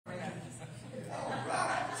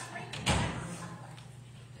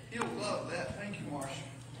Marshall.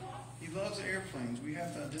 He loves airplanes. We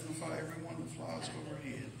have to identify everyone that flies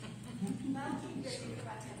overhead. So,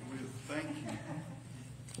 thank you.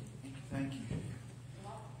 Thank you.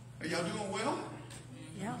 Are y'all doing well?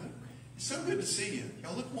 Yeah. It's so good to see you.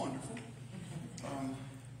 Y'all look wonderful.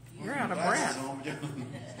 You're out of breath.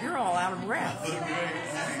 You're all out of breath. Look great.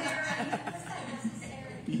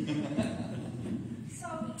 So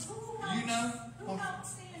who helped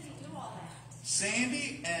Sandy do all that?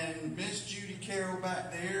 Sandy and Miss Judy Carroll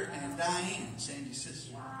back there and Diane, Sandy's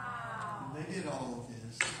sister. Wow. They did all of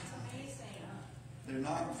this. That's amazing. They're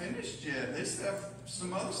not finished yet. They still have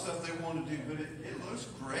some other stuff they want to do, but it looks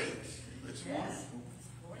great. It looks wonderful.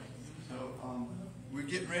 So we're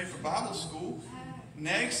getting ready for Bible school.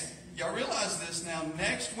 Next, y'all realize this now,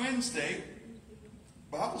 next Wednesday,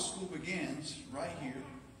 Bible school begins right here.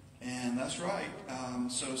 And that's right.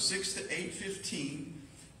 So 6 to 8:15.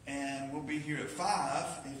 And we'll be here at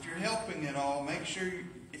 5. If you're helping at all, make sure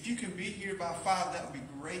if you can be here by 5, that would be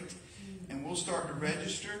great. And we'll start to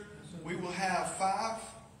register. We will have 5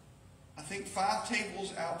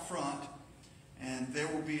 tables out front. And there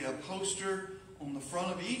will be a poster on the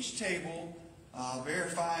front of each table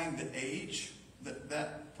verifying the age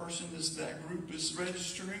that person that group is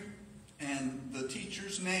registering, and the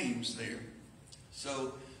teachers' names there.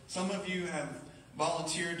 So some of you have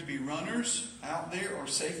volunteered to be runners out there or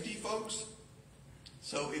safety folks.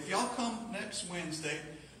 So if y'all come next Wednesday,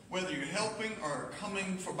 whether you're helping or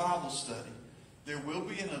coming for Bible study, there will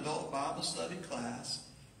be an adult Bible study class.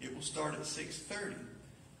 It will start at 6:30.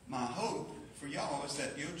 My hope for y'all is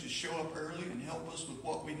that you'll just show up early and help us with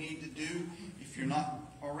what we need to do. If you're not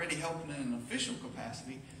already helping in an official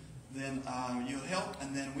capacity, then you'll help.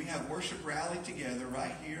 And then we have worship rally together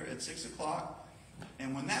right here at 6 o'clock.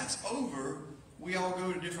 And when that's over, we all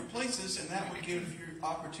go to different places, and that will give you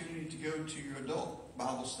opportunity to go to your adult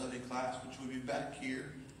Bible study class, which will be back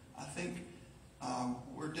here. I think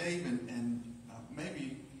where Dave and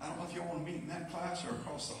maybe, I don't know if you want to meet in that class or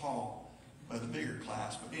across the hall, the bigger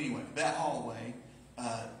class. But anyway, that hallway,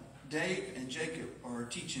 Dave and Jacob are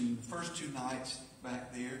teaching the first 2 nights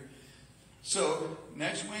back there. So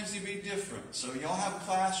next Wednesday will be different. So y'all have a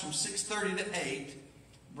class from 6:30 to 8.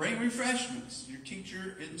 Bring refreshments. Your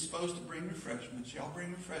teacher isn't supposed to bring refreshments. Y'all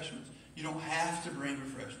bring refreshments. You don't have to bring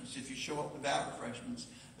refreshments. If you show up without refreshments,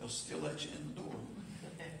 they'll still let you in the door.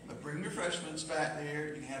 But bring refreshments back there.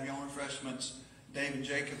 You can have your own refreshments. Dave and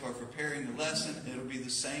Jacob are preparing the lesson. It'll be the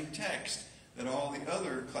same text that all the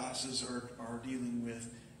other classes are dealing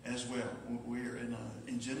with as well. We're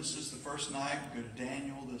in Genesis the first night. We go to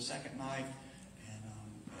Daniel the second night. And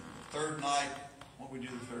the third night, what we do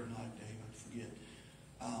the third night, Dave, I forget.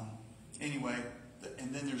 Anyway,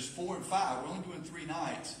 and then there's 4 and 5. We're only doing 3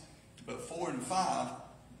 nights, but 4 and 5,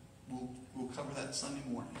 we'll cover that Sunday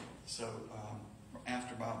morning. So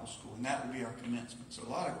after Bible school, and that will be our commencement. So a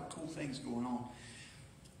lot of cool things going on.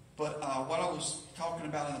 But what I was talking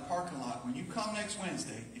about in the parking lot, when you come next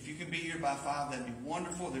Wednesday, if you can be here by 5, that'd be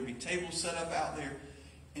wonderful. There'll be tables set up out there.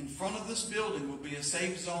 In front of this building will be a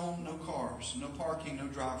safe zone, no cars, no parking, no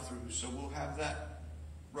drive-throughs. So we'll have that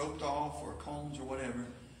roped off, or cones or whatever.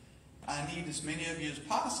 I need as many of you as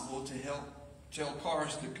possible to help tell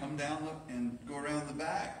cars to come down and go around the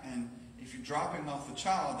back. And if you're dropping off a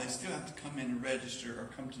child, they still have to come in and register, or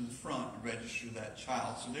come to the front and register that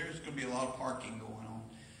child. So there's going to be a lot of parking going on.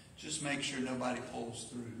 Just make sure nobody pulls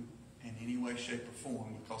through in any way, shape, or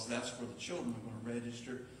form, because that's where the children are going to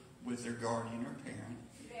register with their guardian or parent.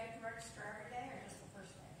 Do they have to register every day, or just the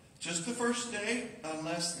first day? Just the first day,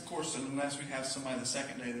 unless we have somebody the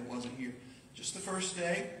second day that wasn't here. Just the first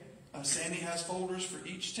day. Sandy has folders for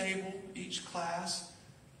each table, each class.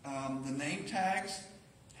 The name tags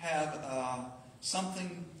have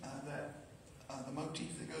something that the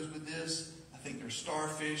motif that goes with this. I think there's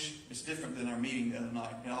starfish. It's different than our meeting the other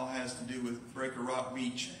night. It all has to do with Breaker Rock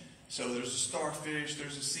Beach. So there's a starfish,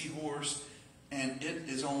 there's a seahorse, and it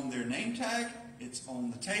is on their name tag. It's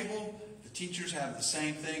on the table. The teachers have the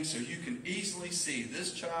same thing, so you can easily see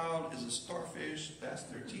this child is a starfish. That's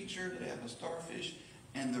their teacher. They have a starfish.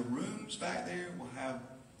 And the rooms back there will have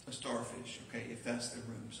a starfish, okay, if that's their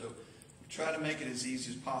room. So we try to make it as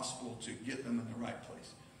easy as possible to get them in the right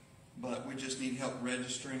place. But we just need help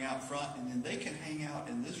registering out front, and then they can hang out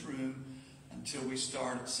in this room until we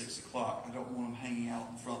start at 6 o'clock. I don't want them hanging out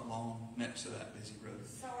in front lawn next to that busy road.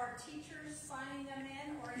 So are teachers signing them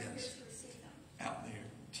in, or is it just to receive them? Out there.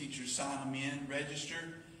 Teachers sign them in,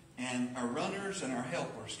 register, and our runners and our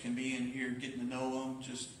helpers can be in here getting to know them,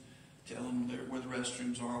 just tell them where the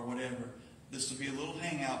restrooms are, whatever. This will be a little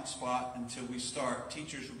hangout spot until we start.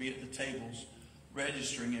 Teachers will be at the tables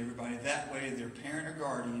registering everybody. That way their parent or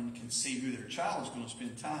guardian can see who their child is going to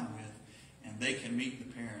spend time with, and they can meet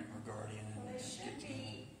the parent or guardian. Well, they should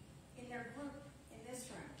be in their group in this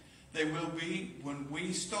room. They will be when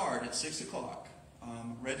we start at 6 o'clock.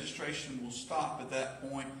 Registration will stop at that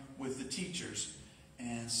point with the teachers.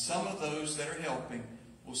 And some of those that are helping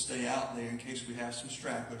will stay out there in case we have some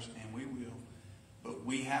stragglers, and we will. But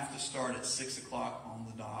we have to start at 6 o'clock on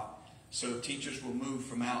the dot. So teachers will move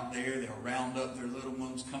from out there. They'll round up their little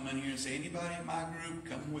ones, come in here and say, anybody in my group,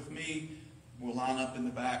 come with me. We'll line up in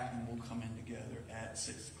the back and we'll come in together at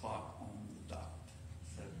 6 o'clock on the dot.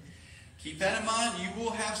 So keep that in mind. You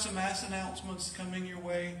will have some mass announcements coming your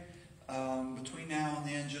way between now and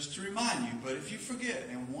then, just to remind you. But if you forget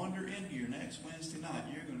and wander in here next Wednesday night,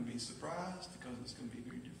 you're going to be surprised because it's going to be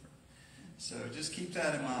very different. So just keep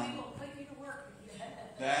that in mind. We will put you to work.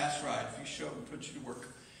 That's right. If you show up, we'll put you to work.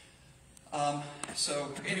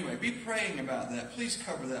 So anyway, be praying about that. Please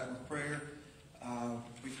cover that with prayer.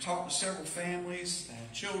 We've talked to several families,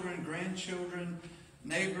 children, grandchildren,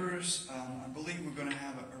 neighbors. I believe we're going to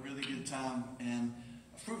have a really good time and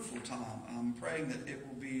a fruitful time. I'm praying that it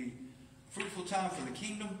will be a fruitful time for the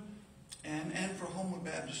kingdom and for Homewood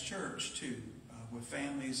Baptist Church too, with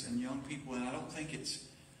families and young people. And I don't think it's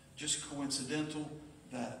just coincidental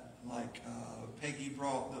that like Peggy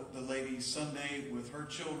brought the lady Sunday with her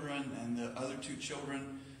children, and the other two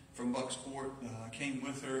children from Bucksport came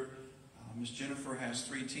with her. Miss Jennifer has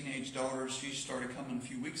 3 teenage daughters. She started coming a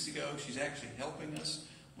few weeks ago. She's actually helping us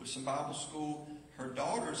with some Bible school. Her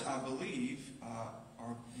daughters, I believe,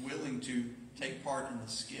 are willing to take part in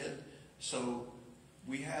the skit. So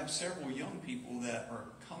we have several young people that are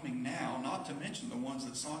coming now, not to mention the ones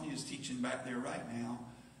that Sonia is teaching back there right now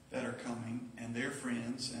that are coming, and their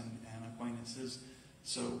friends and acquaintances.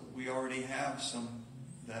 So we already have some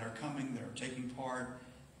that are coming, that are taking part.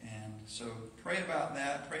 And so pray about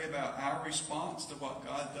that. Pray about our response to what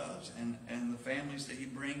God does and the families that He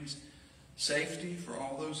brings. Safety for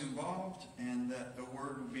all those involved, and that the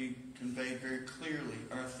Word will be conveyed very clearly.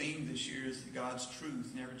 Our theme this year is that God's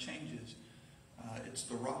truth never changes. It's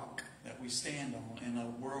the rock that we stand on. In a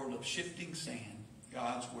world of shifting sand,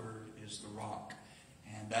 God's Word is the rock.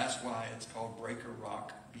 And that's why it's called Breaker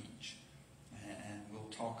Rock Beach. And we'll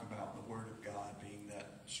talk about the Word of God being that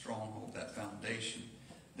stronghold, that foundation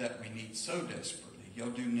that we need so desperately. Y'all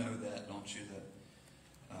do know that, don't you? That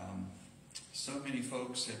so many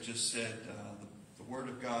folks have just said the Word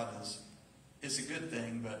of God is a good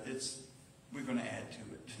thing, but we're going to add to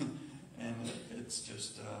it. And it's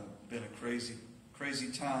just been a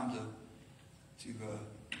crazy time to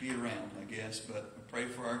be around, I guess. But I pray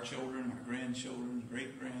for our children, our grandchildren,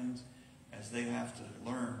 great-grands, as they have to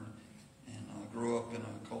learn and grow up in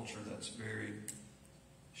a culture that's very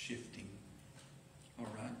shifting. All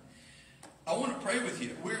right. I want to pray with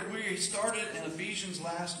you. We started in Ephesians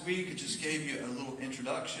last week. It just gave you a little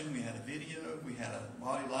introduction. We had a video. We had a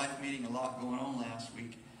body life meeting, a lot going on last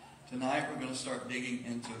week. Tonight we're going to start digging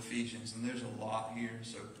into Ephesians, and there's a lot here.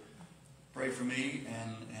 So pray for me,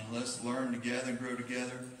 and let's learn together and grow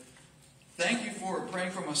together. Thank you for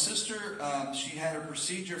praying for my sister. She had her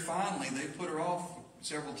procedure finally. They put her off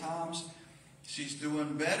several times. She's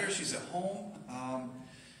doing better. She's at home.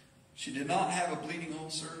 She did not have a bleeding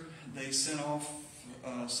ulcer. They sent off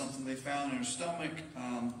something they found in her stomach.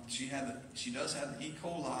 She does have the E.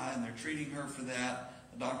 coli, and they're treating her for that.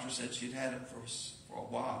 The doctor said she'd had it for a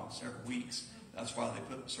while, several weeks. That's why they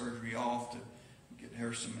put the surgery off, to get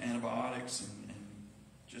her some antibiotics and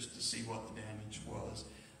just to see what the damage was.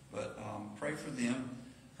 But pray for them.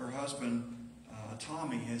 Her husband,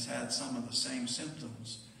 Tommy, has had some of the same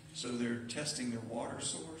symptoms. So they're testing their water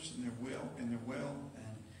source and their well, and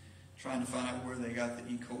trying to find out where they got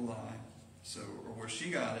the E. coli, or where she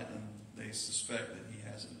got it, and they suspect that he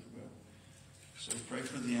has it as well. So pray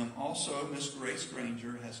for them. Also, Miss Grace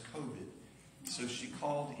Granger has COVID. So she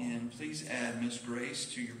called in. Please add Miss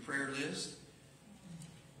Grace to your prayer list.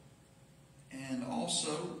 And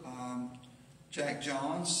also, Jack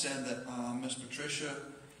Johns said that Miss Patricia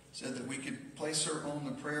said that we could place her on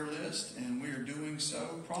the prayer list, and we are doing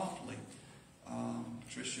so promptly.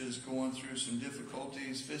 Patricia is going through some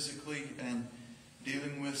difficulties physically and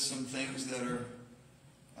dealing with some things that are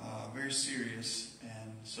very serious.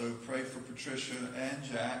 And so pray for Patricia and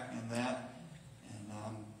Jack and that.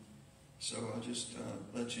 And so I'll just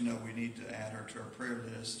let you know we need to add her to our prayer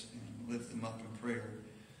list and lift them up in prayer.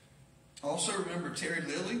 Also remember Terry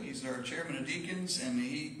Lilly. He's our chairman of deacons, and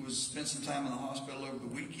he spent some time in the hospital over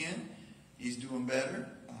the weekend. He's doing better.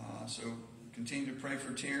 So continue to pray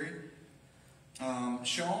for Terry.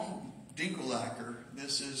 Sean Dinkelacker,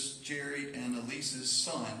 this is Jerry and Elise's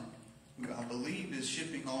son. who I believe is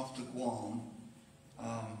shipping off to Guam.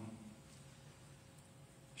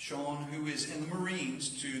 Sean, who is in the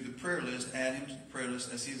Marines, to the prayer list, add him to the prayer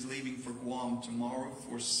list as he's leaving for Guam tomorrow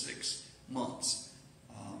for 6 months.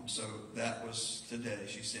 So that was today.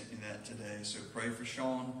 She sent me that today. So pray for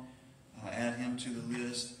Sean. Add him to the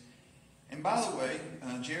list. And by the way,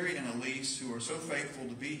 Jerry and Elise, who are so faithful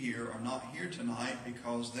to be here, are not here tonight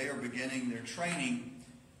because they are beginning their training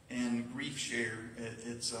in Grief Share.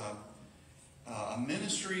 It's a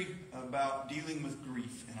ministry about dealing with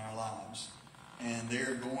grief in our lives. And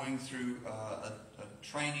they're going through a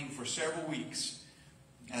training for several weeks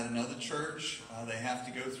at another church. They have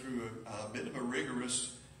to go through a bit of a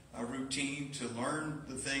rigorous routine to learn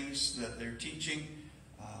the things that they're teaching.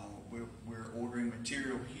 We're ordering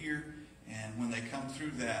material here, and when they come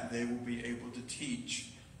through that, they will be able to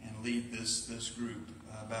teach and lead this group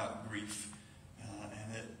about grief.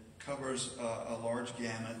 And it covers a large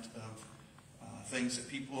gamut of things that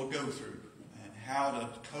people will go through, and how to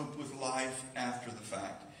cope with life after the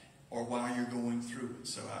fact or while you're going through it.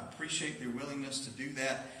 So I appreciate their willingness to do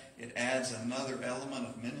that. It adds another element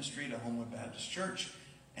of ministry to Homewood Baptist Church,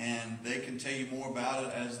 and they can tell you more about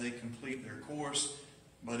it as they complete their course,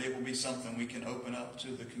 but it will be something we can open up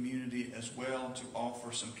to the community as well to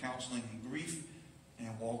offer some counseling in grief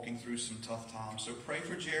and walking through some tough times. So pray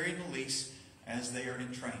for Jerry and Elise as they are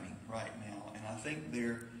in training right now. And I think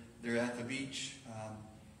they're at the beach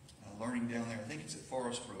learning down there. I think it's at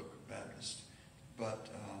Forest Brook Baptist. But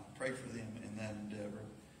pray for them in that endeavor.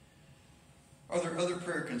 Are there other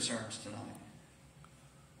prayer concerns tonight?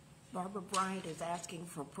 Barbara Bryant is asking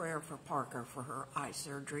for prayer for Parker for her eye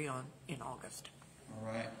surgery in August. All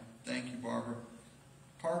right. Thank you, Barbara.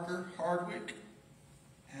 Parker Hardwick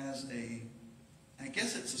has I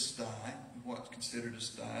guess it's a sty, what's considered a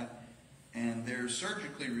sty, and they're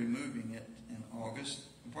surgically removing it in August.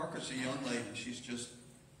 And Parker's a young lady. She's just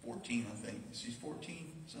 14, I think. She's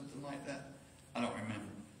 14, something like that. I don't remember.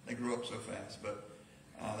 They grew up so fast. But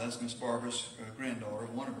that's Miss Barbara's granddaughter,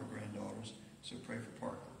 one of her granddaughters. So pray for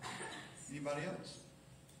Parker. Anybody else?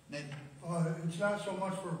 Nathan? It's not so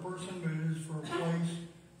much for a person, but it is for a place.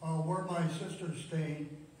 Where my sister's staying,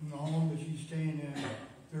 in the home that she's staying in,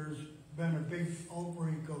 there's been a big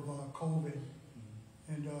outbreak of COVID.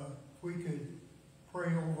 And if we could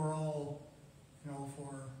pray overall,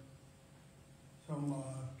 for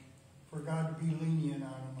for God to be lenient on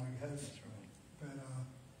them, I guess. That's right.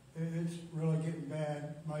 But it's really getting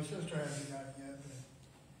bad. My sister hasn't got it yet.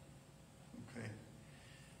 But. Okay.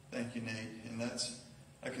 Thank you, Nate. And that's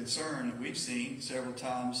a concern that we've seen several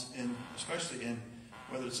times, especially in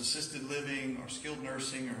whether it's assisted living or skilled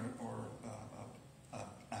nursing or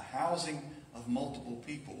a housing of multiple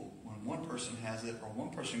people. When one person has it or one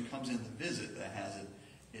person comes in to visit that has it,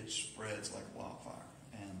 it spreads like wildfire.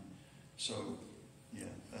 And so, yeah,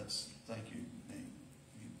 thank you, Nate.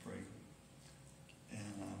 You pray.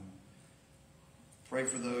 And pray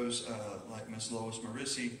for those like Miss Lois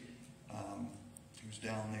Marissi, who's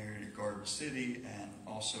down there in Garden City, and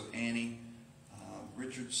also Annie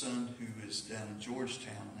Richardson, who is down in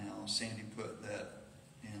Georgetown now. Sandy put that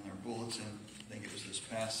in our bulletin, I think it was this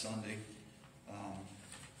past Sunday,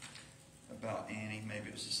 about Annie. Maybe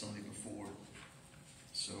it was the Sunday before.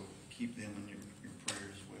 So keep them in your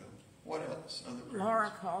prayers as well. What else? Other prayers?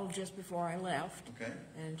 Laura called just before I left. Okay.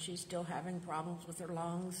 And she's still having problems with her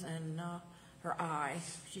lungs and her eye.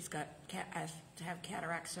 She's got has to have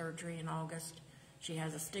cataract surgery in August. She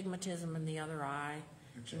has astigmatism in the other eye.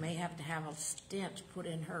 Okay. She may have to have a stent put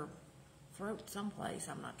in her throat someplace.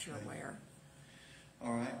 I'm not sure where.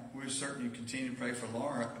 All right. We'll certainly continue to pray for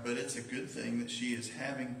Laura, but it's a good thing that she is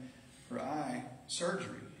having her eye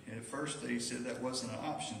surgery. And at first they said that wasn't an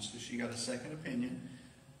option, so she got a second opinion,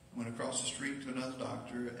 went across the street to another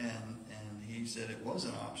doctor, and he said it was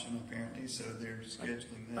an option, apparently, so they're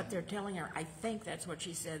scheduling that. But they're telling her, I think that's what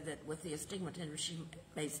she said, that with the astigmatism, she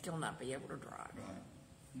may still not be able to drive.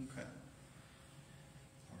 Right. Okay.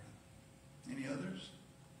 All right. Any others?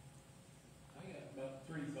 I got about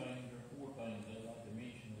 3 things or 4 things I'd like to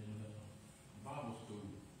mention in Bible school.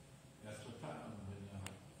 That's a time when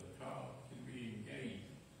the child can be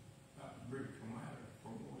engaged, not to bring from out for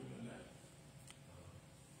more than that.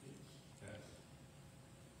 That's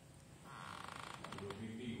a real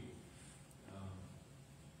big deal.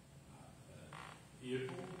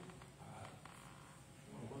 April, I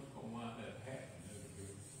don't know what's going to wind up happening over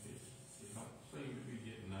here. It's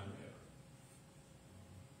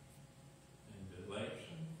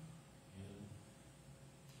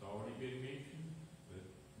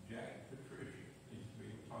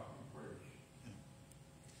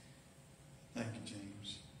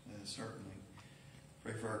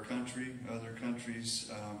for our country, other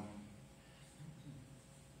countries.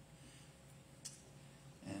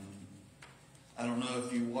 And I don't know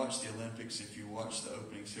if you watch the Olympics, if you watch the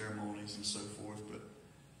opening ceremonies and so forth, but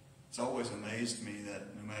it's always amazed me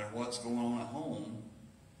that no matter what's going on at home,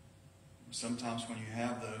 sometimes when you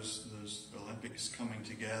have those Olympics coming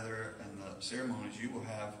together and the ceremonies, you will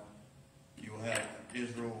have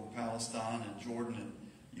Israel, Palestine, and Jordan, and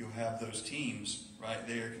you'll have those teams right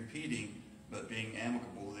there competing, but being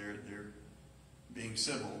amicable. They're being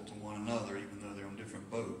civil to one another, even though they're on different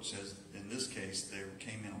boats. As in this case, they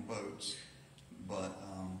came in on boats. But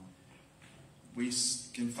we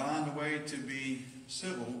can find a way to be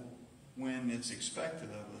civil when it's expected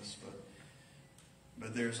of us.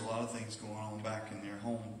 But there's a lot of things going on back in their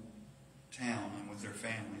hometown and with their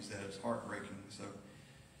families that is heartbreaking. So,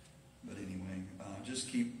 but anyway, just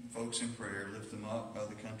keep folks in prayer, lift them up,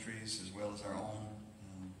 other countries as well as our own.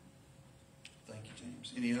 Thank you,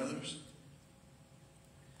 James. Any others?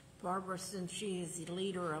 Barbara, since she is the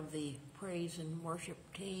leader of the praise and worship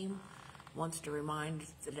team, wants to remind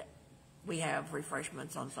that we have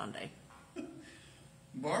refreshments on Sunday.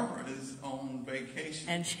 Barbara is on vacation.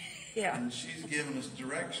 And yeah. And she's giving us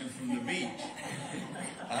direction from the beach.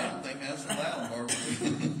 I don't think that's allowed, Barbara.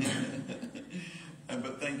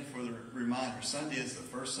 But thank you for the reminder. Sunday is the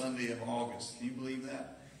first Sunday of August. Can you believe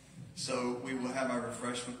that? So we will have our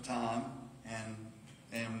refreshment time,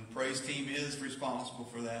 and praise team is responsible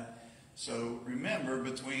for that. So remember,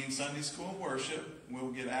 between Sunday school and worship,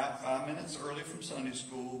 we'll get out 5 minutes early from Sunday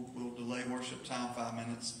school. We'll delay worship time 5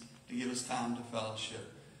 minutes to give us time to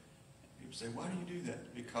fellowship. People say, why do you do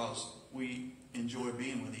that? Because we enjoy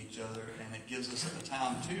being with each other, and it gives us the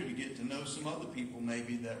time, too, to get to know some other people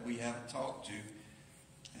maybe that we haven't talked to.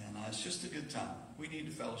 And it's just a good time. We need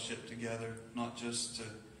to fellowship together, not just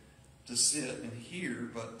to sit and hear,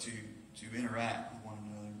 but to interact with one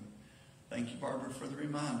another. Thank you, Barbara, for the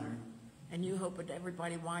reminder. And you hope that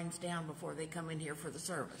everybody winds down before they come in here for the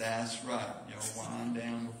service. That's right. You'll wind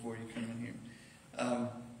down before you come in here.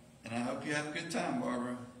 And I hope you have a good time,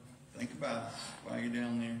 Barbara. Think about it while you're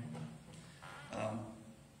down there.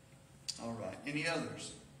 All right. Any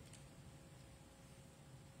others?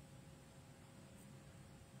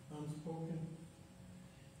 Unspoken.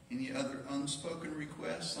 Any other unspoken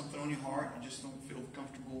requests? Something on your heart you just don't feel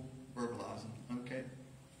comfortable verbalizing? Okay.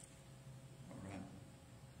 All right.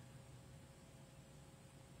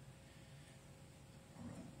 All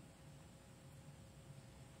right.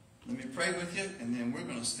 Let me pray with you, and then we're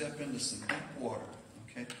going to step into some deep water.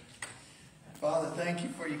 Okay. Father, thank you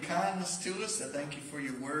for your kindness to us. I thank you for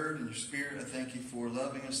your word and your spirit. I thank you for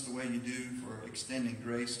loving us the way you do, for extending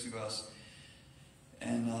grace to us.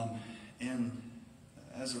 And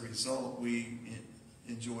as a result, we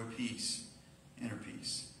enjoy peace, inner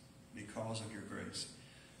peace, because of your grace.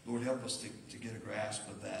 Lord, help us to get a grasp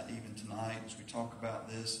of that even tonight as we talk about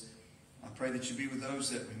this. I pray that you be with those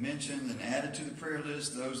that we mentioned and added to the prayer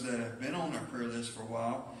list, those that have been on our prayer list for a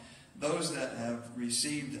while, those that have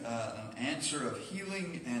received an answer of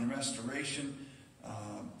healing and restoration,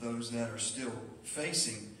 those that are still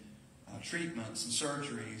facing treatments and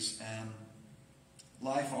surgeries and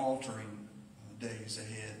life-altering days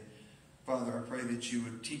ahead. Father, I pray that you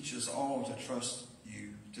would teach us all to trust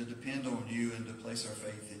you, to depend on you, and to place our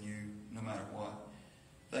faith in you no matter what.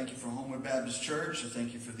 Thank you for Homewood Baptist Church. I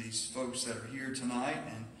thank you for these folks that are here tonight,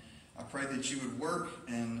 and I pray that you would work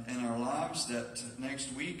in our lives, that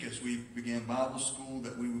next week as we begin Bible school,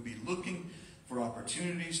 that we would be looking for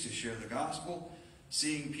opportunities to share the gospel,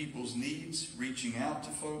 seeing people's needs, reaching out to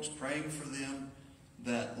folks, praying for them,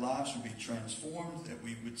 that lives would be transformed, that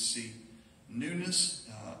we would see newness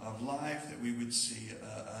of life, that we would see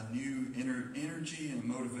a new energy and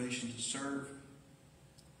motivation to serve,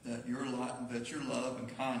 that your love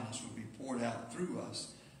and kindness would be poured out through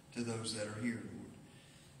us to those that are here, Lord.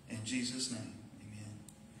 In Jesus' name,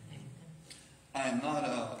 amen. I am not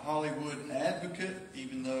a Hollywood advocate,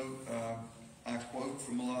 even though I quote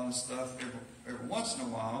from a lot of stuff every once in a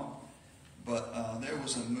while. But there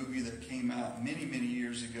was a movie that came out many, many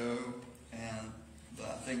years ago, and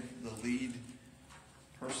I think the lead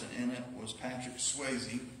person in it was Patrick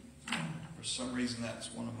Swayze. For some reason,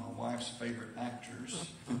 that's one of my wife's favorite actors.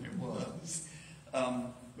 It was.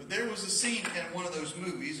 But there was a scene in one of those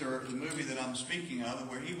movies, or the movie that I'm speaking of,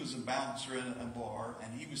 where he was a bouncer in a bar,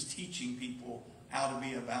 and he was teaching people how to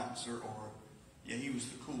be a bouncer, he was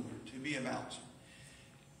the cooler, to be a bouncer.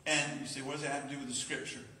 And you say, what does that have to do with the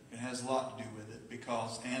scripture? It has a lot to do with it,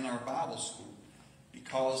 and our Bible school,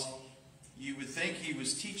 because you would think he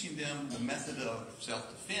was teaching them the method of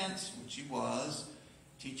self-defense, which he was,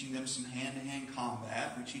 teaching them some hand-to-hand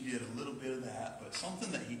combat, which he did a little bit of that, but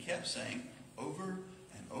something that he kept saying over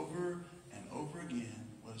and over and over again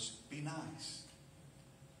was, be nice.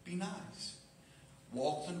 Be nice.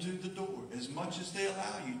 Walk them to the door as much as they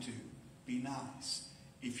allow you to. Be nice.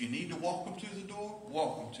 If you need to walk them to the door,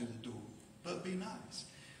 walk them to the door. But be nice.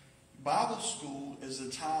 Bible school is a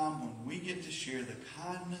time when we get to share the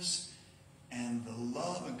kindness and the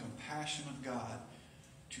love and compassion of God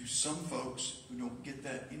to some folks who don't get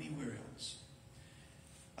that anywhere else.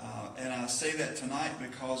 And I say that tonight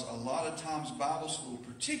because a lot of times Bible school,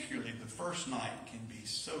 particularly the first night, can be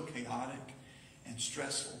so chaotic and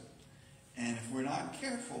stressful. And if we're not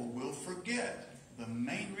careful, we'll forget the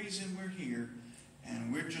main reason we're here.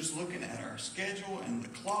 And we're just looking at our schedule and the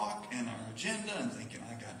clock and our agenda and thinking,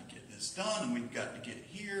 I got to get this done and we've got to get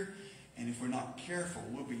here. And if we're not careful,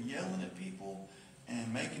 we'll be yelling at people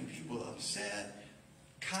and making people upset.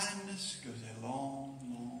 Kindness goes a long,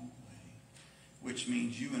 long way. Which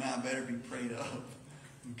means you and I better be prayed up.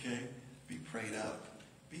 Okay? Be prayed up.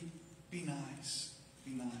 Be nice.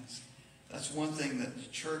 Be nice. That's one thing that the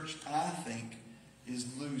church, I think, is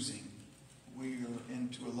losing. We are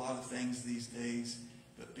into a lot of things these days,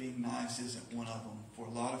 but being nice isn't one of them. For a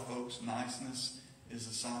lot of folks, niceness is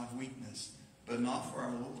a sign of weakness, but not for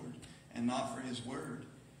our Lord and not for His Word.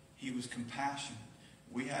 He was compassionate.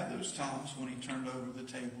 We had those times when He turned over the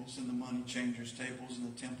tables and the money changers' tables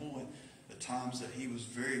in the temple, and the times that He was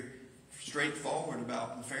very straightforward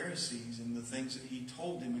about the Pharisees and the things that He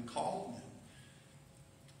told them and called them.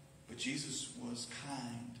 But Jesus was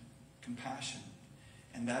kind, compassionate.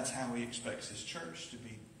 And that's how He expects His church to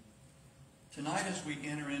be. Tonight, as we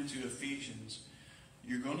enter into Ephesians,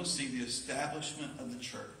 you're going to see the establishment of the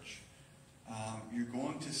church. You're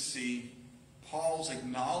going to see Paul's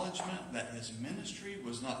acknowledgement that his ministry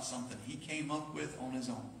was not something he came up with on his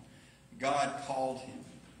own. God called him.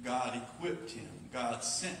 God equipped him. God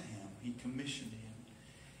sent him. He commissioned him.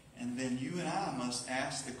 And then you and I must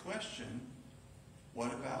ask the question,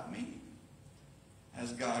 what about me?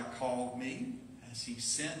 Has God called me? Has He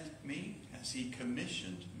sent me? Has He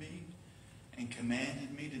commissioned me and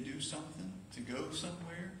commanded me to do something, to go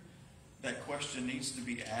somewhere? That question needs to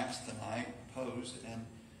be asked tonight, posed, and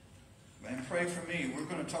pray for me. We're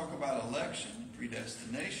going to talk about election,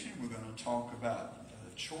 predestination. We're going to talk about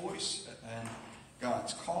choice and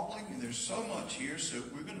God's calling. And there's so much here, so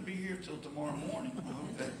we're going to be here till tomorrow morning. I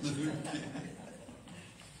hope that's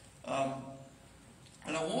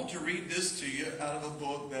and I want to read this to you out of a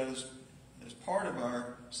book that is part of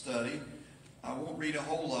our study. I won't read a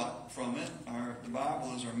whole lot from it. The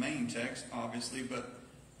Bible is our main text, obviously, but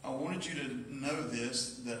I wanted you to know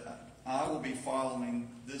this, that I will be following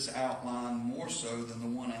this outline more so than the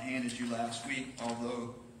one I handed you last week,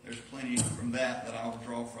 although there's plenty from that I will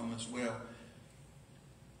draw from as well.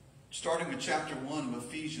 Starting with chapter 1 of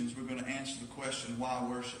Ephesians, we're going to answer the question, why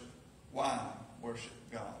worship? Why worship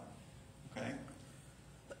God? Okay?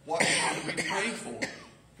 What should we pray for?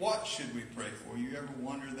 What should we pray for? You ever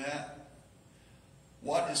wonder that?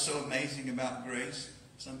 What is so amazing about grace?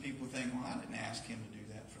 Some people think, well, I didn't ask Him to do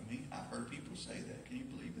that for me. I've heard people say that. Can you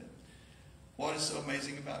believe that? What is so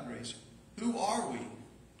amazing about grace? Who are we?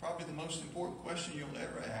 Probably the most important question you'll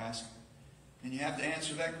ever ask. And you have to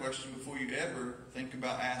answer that question before you ever think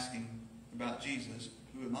about asking about Jesus.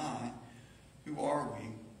 Who am I? Who are we?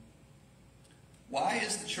 Why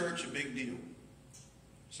is the church a big deal?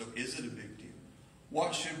 So is it a big deal?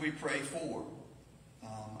 What should we pray for?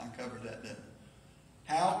 I covered that, didn't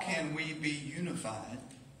I? How can we be unified?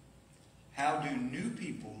 How do new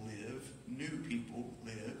people live? New people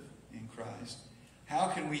live in Christ. How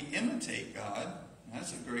can we imitate God?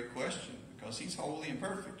 That's a great question because He's holy and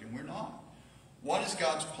perfect and we're not. What is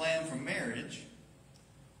God's plan for marriage?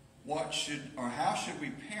 How should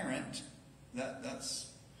we parent? That's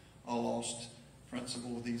a lost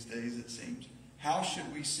principle these days, it seems. How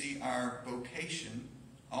should we see our vocation?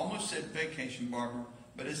 I almost said vacation, Barbara,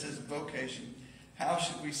 but it says vocation. How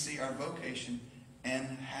should we see our vocation?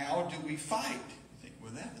 And how do we fight? You think,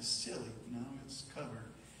 well, that is silly. No, it's covered.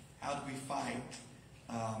 How do we fight?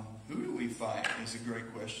 Who do we fight is a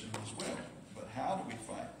great question as well. But how do we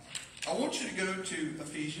fight? I want you to go to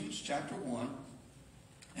Ephesians chapter 1.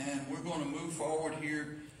 And we're going to move forward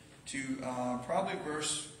here to probably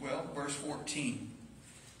verse 14.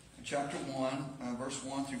 Chapter 1, verse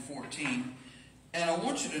 1 through 14. And I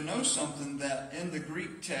want you to know something, that in the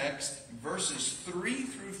Greek text, verses 3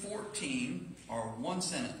 through 14 are one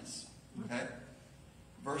sentence. Okay?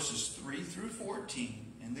 Verses 3 through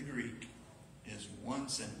 14 in the Greek is one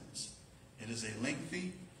sentence. It is a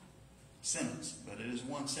lengthy sentence, but it is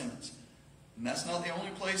one sentence. And that's not the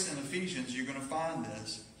only place in Ephesians you're going to find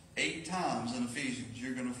this. 8 times in Ephesians,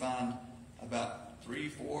 you're going to find about 3,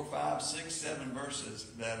 4, 5, 6, 7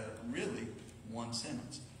 verses that are really one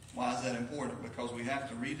sentence. Why is that important? Because we have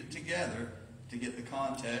to read it together to get the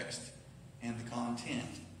context and the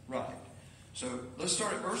content right. So let's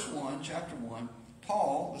start at verse 1, chapter 1.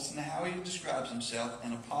 Paul, listen to how he describes himself,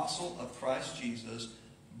 an apostle of Christ Jesus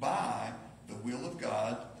by the will of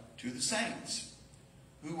God to the saints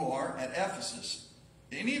who are at Ephesus.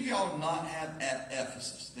 Any of y'all not have at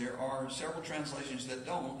Ephesus? There are several translations that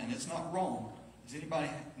don't, and it's not wrong. Does anybody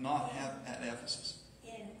not have at Ephesus?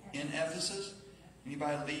 In Ephesus?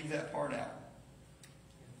 Anybody leave that part out?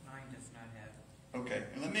 Mine does not have. Okay,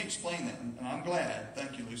 and let me explain that, and I'm glad.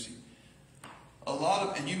 Thank you, Lucy.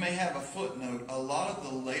 And you may have a footnote, a lot of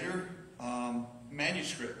the later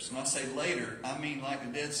manuscripts, and I say later, I mean like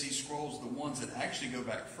the Dead Sea Scrolls, the ones that actually go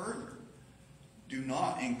back further, do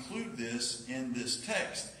not include this in this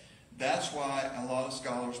text. That's why a lot of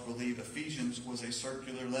scholars believe Ephesians was a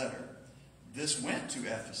circular letter. This went to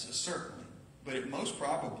Ephesus, certainly, but it most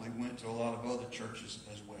probably went to a lot of other churches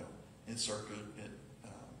as well. It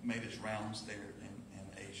made its rounds there in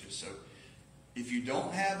Asia. So if you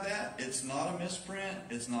don't have that, it's not a misprint,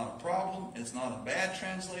 it's not a problem, it's not a bad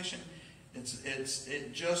translation.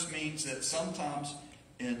 It just means that sometimes,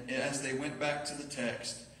 as they went back to the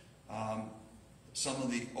text, some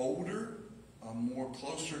of the older, more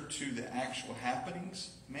closer to the actual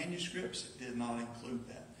happenings manuscripts did not include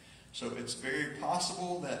that. So it's very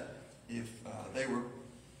possible that if they were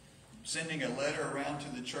sending a letter around to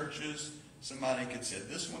the churches, somebody could say,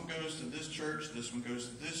 this one goes to this church, this one goes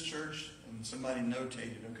to this church, and somebody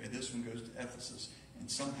notated, okay, this one goes to Ephesus, and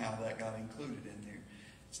somehow that got included in there.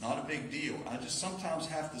 It's not a big deal. I just sometimes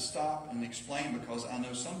have to stop and explain, because I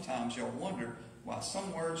know sometimes y'all wonder why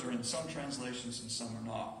some words are in some translations and some are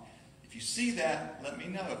not. If you see that, let me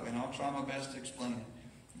know, and I'll try my best to explain it.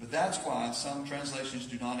 But that's why some translations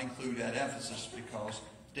do not include at Ephesus, because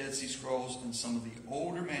Dead Sea Scrolls and some of the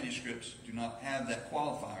older manuscripts do not have that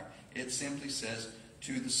qualifier. It simply says,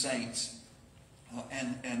 to the saints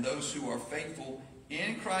and those who are faithful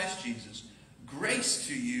in Christ Jesus, grace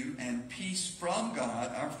to you and peace from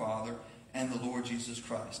God our Father and the Lord Jesus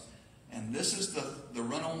Christ. And this is the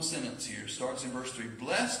run-on sentence here. It starts in verse 3.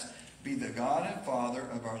 Blessed be the God and Father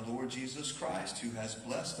of our Lord Jesus Christ, who has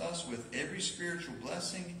blessed us with every spiritual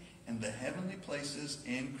blessing in the heavenly places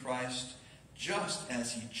in Christ, just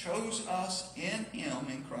as he chose us in him,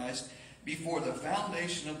 in Christ, before the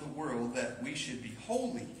foundation of the world, that we should be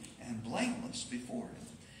holy and blameless before him.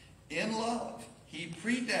 In love, he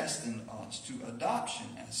predestined us to adoption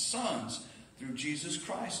as sons through Jesus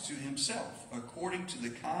Christ to himself, according to the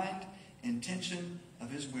kind intention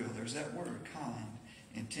of his will. There's that word, kind.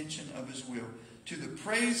 Intention of his will, to the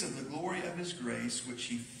praise of the glory of his grace, which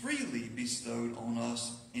he freely bestowed on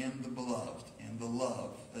us in the beloved, in the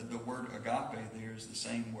love. The word agape there is the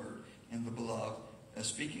same word, in the beloved.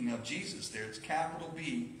 Speaking of Jesus there, it's capital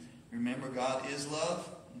B. Remember, God is love.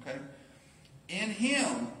 Okay. In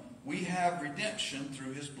him we have redemption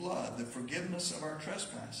through his blood, the forgiveness of our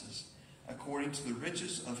trespasses, according to the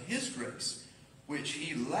riches of his grace, which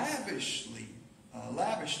he lavished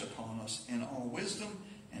upon us in all wisdom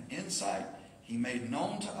and insight. He made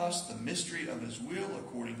known to us the mystery of his will,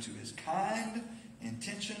 according to his kind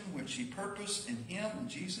intention, which he purposed in him, in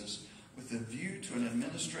Jesus, with a view to an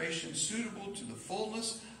administration suitable to the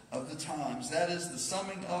fullness of the times. That is the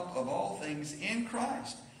summing up of all things in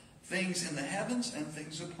Christ, things in the heavens and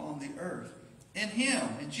things upon the earth. In him,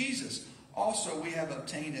 in Jesus, also we have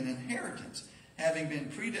obtained an inheritance, having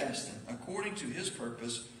been predestined according to his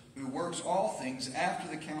purpose, who works all things after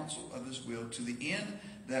the counsel of his will, to the end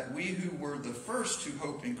that we who were the first to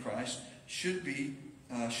hope in Christ should be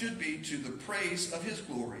to the praise of his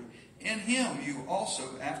glory. In him you also,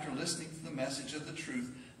 after listening to the message of the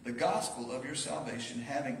truth, the gospel of your salvation,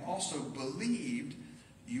 having also believed,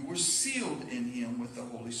 you were sealed in him with the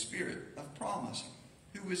Holy Spirit of promise,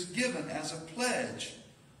 who was given as a pledge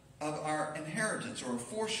of our inheritance, or a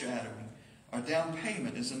foreshadowing. Our down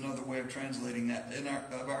payment is another way of translating that,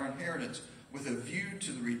 of our inheritance, with a view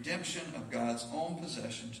to the redemption of God's own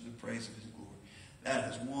possession, to the praise of his glory.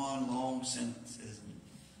 That is one long sentence, isn't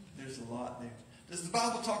it? There's a lot there. Does the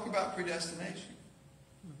Bible talk about predestination?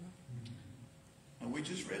 Mm-hmm. Now, we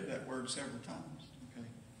just read that word several times. Okay,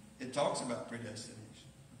 it talks about predestination.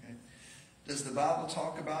 Okay, does the Bible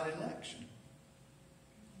talk about election?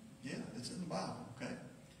 Yeah, it's in the Bible. Okay.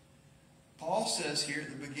 Paul says here at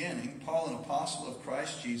the beginning, Paul, an apostle of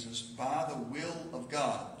Christ Jesus, by the will of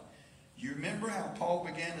God. You remember how Paul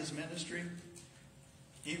began his ministry?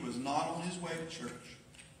 He was not on his way to church.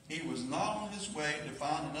 He was not on his way to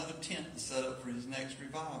find another tent to set up for his next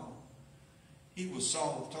revival. He was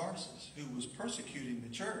Saul of Tarsus, who was persecuting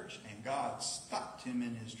the church, and God stopped him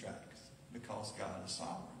in his tracks because God is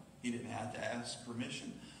sovereign. He didn't have to ask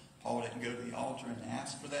permission. Paul didn't go to the altar and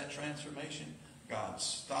ask for that transformation. God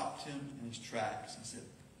stopped him in his tracks and said,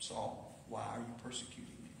 Saul, why are you persecuting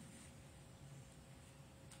me?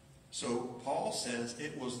 So Paul says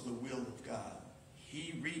it was the will of God.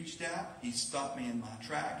 He reached out. He stopped me in my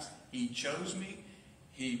tracks. He chose me.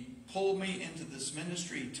 He pulled me into this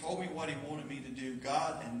ministry. He told me what he wanted me to do.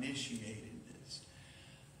 God initiated this.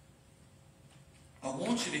 I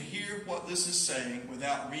want you to hear what this is saying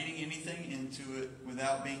without reading anything into it,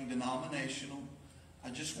 without being denominational.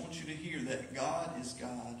 I just want you to hear that God is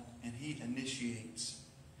God and He initiates.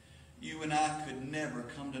 You and I could never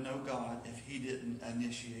come to know God if He didn't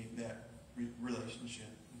initiate that relationship.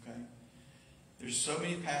 Okay? There's so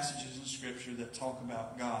many passages in Scripture that talk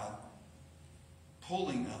about God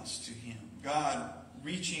pulling us to Him, God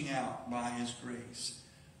reaching out by His grace,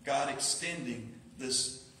 God extending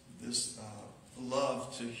this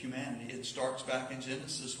love to humanity. It starts back in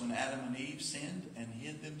Genesis when Adam and Eve sinned and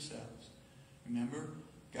hid themselves. Remember,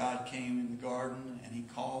 God came in the garden and He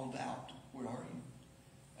called out, "Where are you?"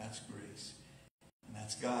 That's grace. And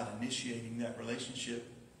that's God initiating that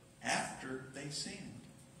relationship after they sinned.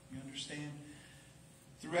 You understand?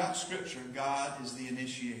 Throughout Scripture, God is the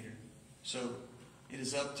initiator. So it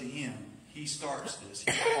is up to Him. He starts this.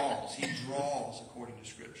 He calls. He draws according to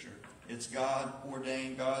Scripture. It's God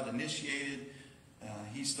ordained, God initiated.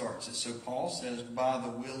 He starts it. So Paul says, by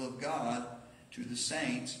the will of God, to the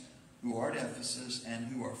saints who are at Ephesus and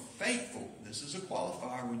who are faithful. This is a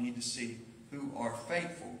qualifier we need to see. Who are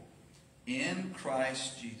faithful in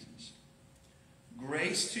Christ Jesus.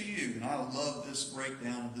 Grace to you. And I love this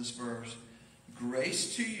breakdown of this verse.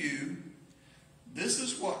 Grace to you. This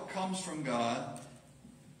is what comes from God.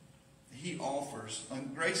 He offers.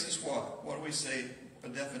 And grace is what? What do we say? A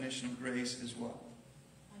definition of grace is what?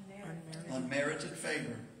 Unmerited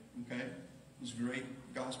favor. Okay? There's a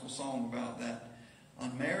great gospel song about that.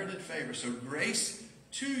 Unmerited favor. So grace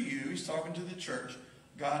to you. He's talking to the church.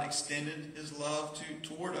 God extended His love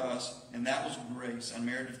toward us, and that was grace,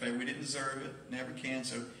 unmerited favor. We didn't deserve it, never can.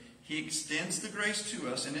 So He extends the grace to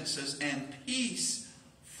us, and it says, and peace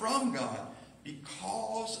from God.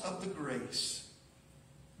 Because of the grace,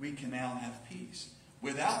 we can now have peace.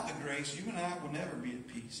 Without the grace, you and I will never be at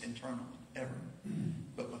peace internally, ever.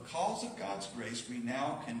 But because of God's grace, we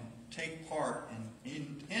now can take part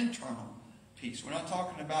in internal peace. We're not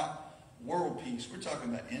talking about world peace. We're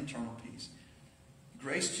talking about internal peace.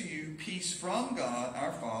 Grace to you, peace from God,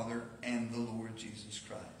 our Father, and the Lord Jesus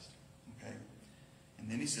Christ. Okay? And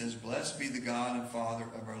then he says, blessed be the God and Father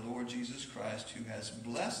of our Lord Jesus Christ, who has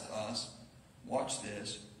blessed us, watch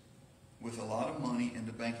this, with a lot of money in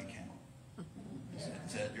the bank account.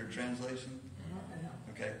 Is that your translation?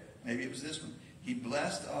 Okay. Maybe it was this one. He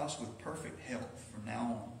blessed us with perfect health from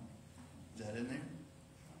now on. Is that in there?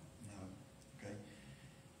 No. Okay.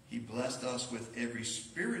 He blessed us with every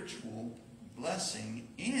spiritual blessing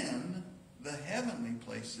in the heavenly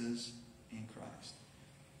places in Christ.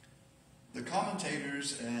 The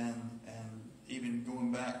commentators and even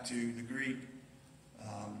going back to the Greek,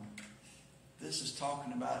 this is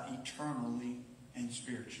talking about eternally and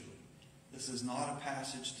spiritually. This is not a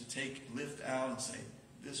passage to lift out and say,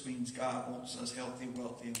 this means God wants us healthy,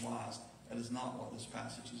 wealthy, and wise. That is not what this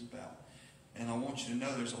passage is about. And I want you to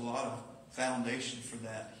know there's a lot of foundation for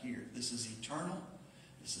that here. This is eternal.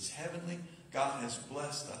 This is heavenly. God has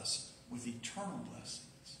blessed us with eternal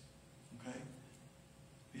blessings. Okay?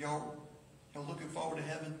 Y'all looking forward to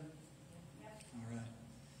heaven? Yep. All right.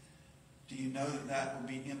 Do you know that would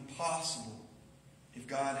be impossible if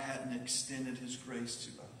God hadn't extended His grace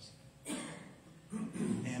to us?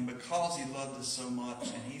 And because He loved us so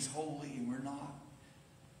much, and He's holy and we're not,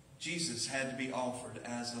 Jesus had to be offered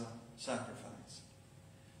as a sacrifice.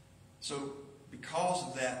 So because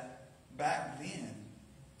of that, back then,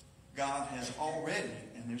 God has already,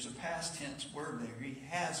 and there's a past tense word there, He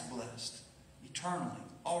has blessed eternally,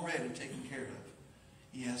 already taken care of.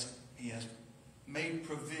 He has made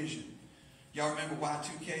provision. Y'all remember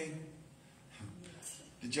Y2K?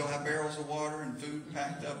 Did y'all have barrels of water and food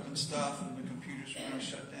packed up and stuff, and the computers were going to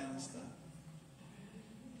shut down and stuff?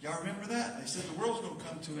 Y'all remember that? They said the world's going to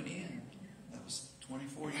come to an end. That was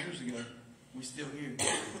 24 years ago. We're still here.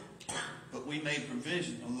 But we made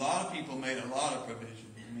provision. A lot of people made a lot of provision.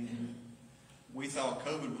 I mean, we thought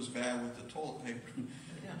COVID was bad with the toilet paper.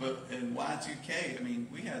 But in Y2K, I mean,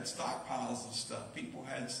 we had stockpiles of stuff. People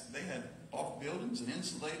had bought buildings and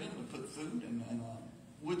insulated them and put food and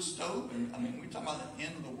wood stove, and I mean, we're talking about the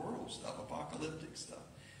end of the world stuff, apocalyptic stuff.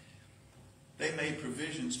 They made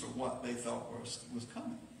provisions for what they thought was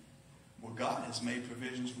coming. Well, God has made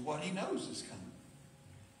provisions for what he knows is coming.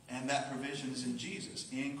 And that provision is in Jesus,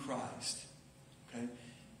 in Christ. Okay?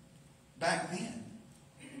 Back then,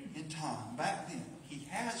 in time, back then, he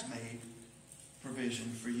has made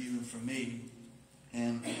provision for you and for me.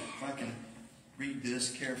 And if I can read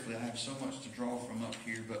this carefully, I have so much to draw from up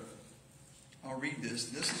here, but I'll read this.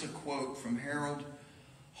 This is a quote from Harold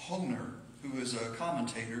Hoehner, who is a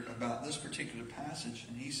commentator about this particular passage,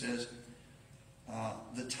 and he says,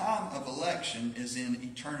 the time of election is in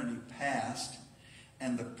eternity past,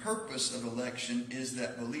 and the purpose of election is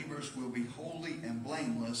that believers will be holy and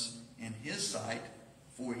blameless in his sight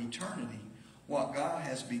for eternity. What God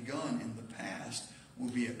has begun in the past will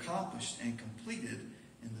be accomplished and completed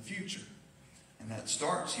in the future. And that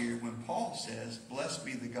starts here when Paul says, blessed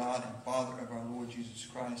be the God and Father of our Lord Jesus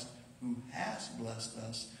Christ, who has blessed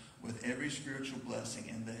us with every spiritual blessing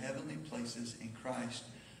in the heavenly places in Christ,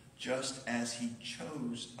 just as he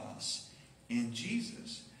chose us in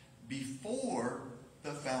Jesus before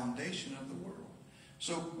the foundation of the world.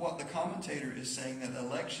 So what the commentator is saying, that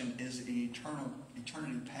election is an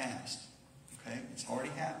eternity past. Okay? It's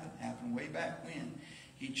already happened way back when.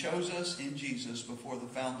 He chose us in Jesus before the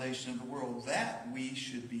foundation of the world, that we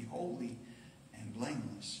should be holy and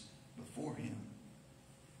blameless before him.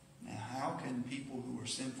 Now, how can people who are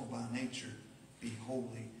sinful by nature be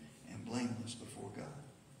holy and blameless before God?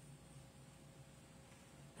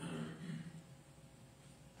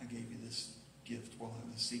 I gave you this gift,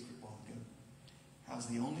 this secret while ago. How's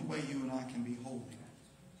the only way you and I can be holy?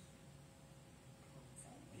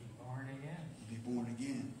 Be born again. Be born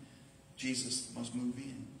again. Jesus must move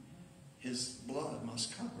in. His blood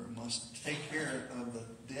must cover, must take care of the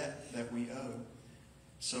debt that we owe.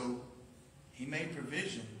 So he made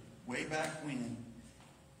provision way back when,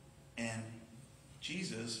 and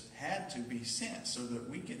Jesus had to be sent so that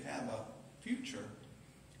we could have a future.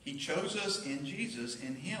 He chose us in Jesus,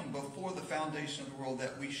 in him, before the foundation of the world,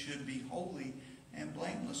 that we should be holy and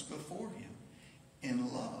blameless before him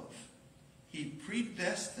in love. He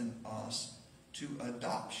predestined us to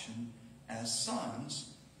adoption as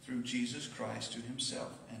sons through Jesus Christ to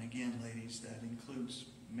himself. And again, ladies, that includes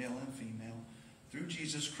male and female. Through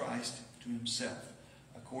Jesus Christ to himself,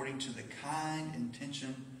 according to the kind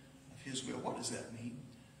intention of his will. What does that mean?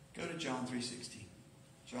 Go to John 3:16.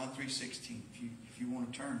 John 3:16. If you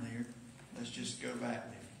want to turn there, let's just go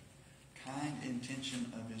back there. Kind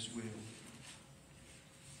intention of his will.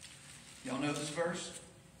 Y'all know this verse?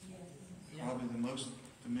 Yeah. Probably the most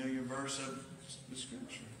familiar verse of the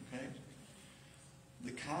scripture. Okay?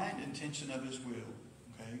 The kind intention of his will.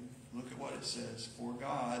 Okay? Look at what it says. For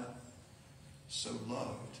God so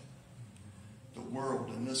loved the world,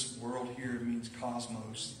 and this world here means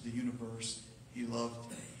cosmos, the universe. He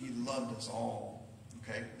loved us all.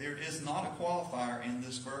 Okay? There is not a qualifier in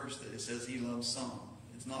this verse that it says he loves some.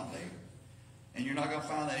 It's not there. And you're not going to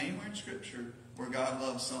find that anywhere in Scripture where God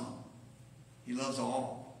loves some. He loves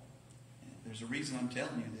all. And there's a reason I'm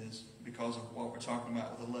telling you this, because of what we're talking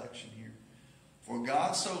about with election here. For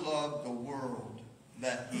God so loved the world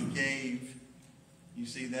that he gave. You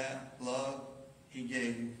see that? Love, he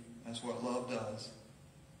gave. That's what love does.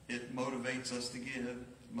 It motivates us to give. It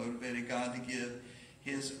motivated God to give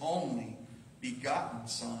his only begotten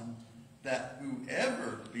Son, that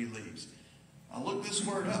whoever believes. I looked this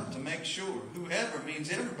word up to make sure. Whoever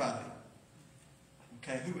means everybody.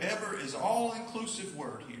 Okay, whoever is all-inclusive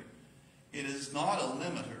word here. It is not a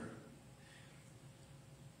limiter.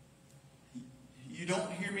 You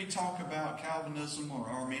don't hear me talk about Calvinism or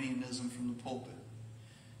Arminianism from the pulpit,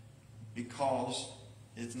 because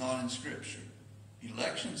it's not in Scripture.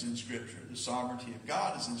 Election's in Scripture. The sovereignty of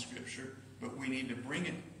God is in Scripture, but we need to bring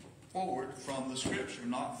it forward from the Scripture,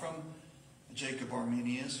 not from Jacob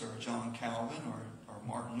Arminius or John Calvin or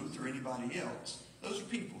Martin Luther or anybody else. Those are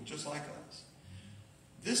people just like us.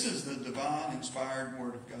 This is the divine, inspired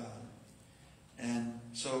Word of God. And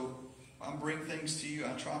so I bring things to you.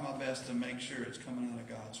 I try my best to make sure it's coming out of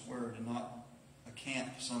God's Word and not a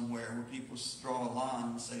camp somewhere where people draw a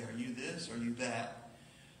line and say, are you this, or are you that?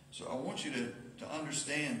 So I want you to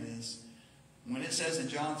understand this. When it says in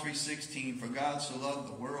John 3:16, for God so loved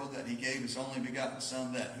the world that he gave his only begotten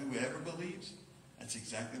Son, that whoever believes, that's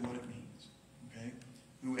exactly what it means. Okay?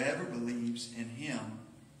 Whoever believes in him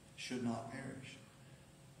should not perish,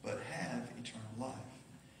 but have eternal life.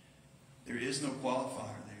 There is no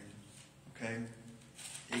qualifier there. Okay?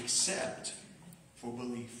 Except for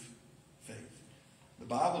belief, faith. The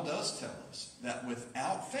Bible does tell us that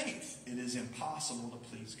without faith, it is impossible to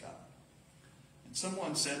please God.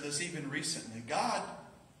 Someone said this even recently. God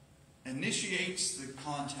initiates the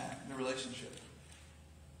contact, the relationship.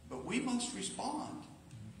 But we must respond.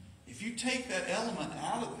 If you take that element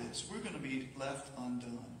out of this, we're going to be left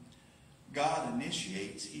undone. God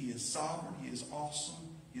initiates. He is sovereign. He is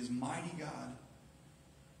awesome. He is mighty God.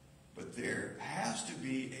 But there has to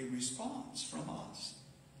be a response from us.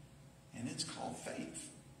 And it's called faith.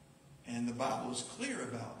 And the Bible is clear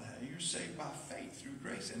about that. You're saved by faith through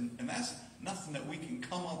grace. And that's nothing that we can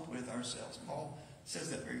come up with ourselves. Paul says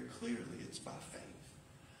that very clearly. It's by faith.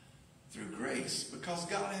 Through grace. Because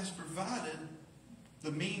God has provided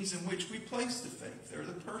the means in which we place the faith. They're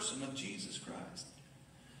the person of Jesus Christ.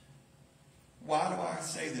 Why do I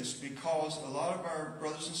say this? Because a lot of our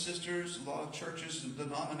brothers and sisters, a lot of churches and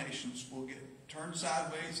denominations will get turned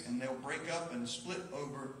sideways and they'll break up and split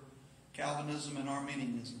over Calvinism and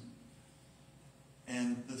Arminianism.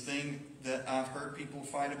 And the thing that I've heard people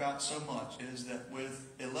fight about so much is that with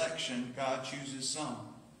election, God chooses some.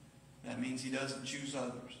 That means He doesn't choose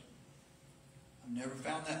others. I've never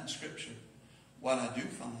found that in Scripture. What I do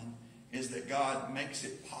find is that God makes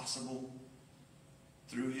it possible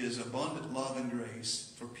through His abundant love and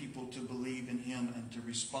grace for people to believe in Him and to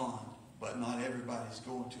respond. But not everybody's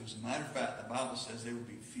going to. As a matter of fact, the Bible says there will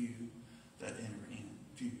be few that enter in.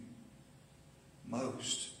 Few.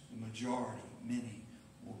 Most, the majority, many,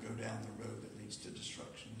 will go down the road that leads to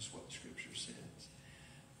destruction, is what Scripture says.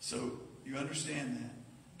 So, you understand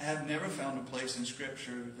that. I have never found a place in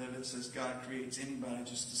Scripture that it says God creates anybody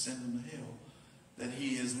just to send them to hell. That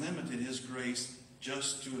He has limited His grace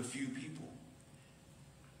just to a few people.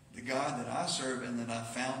 The God that I serve and that I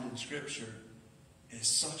found in Scripture is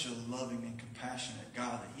such a loving and compassionate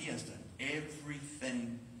God that He has done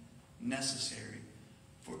everything necessary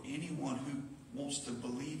for anyone who wants to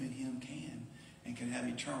believe in Him and can have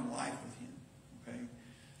eternal life with Him. Okay?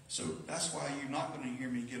 So that's why you're not going to hear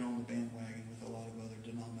me get on the bandwagon with a lot of other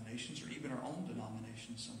denominations or even our own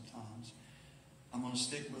denominations sometimes. I'm going to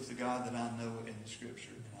stick with the God that I know in the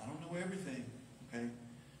Scripture. And I don't know everything, okay?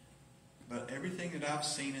 But everything that I've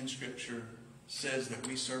seen in Scripture says that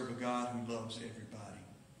we serve a God who loves everybody.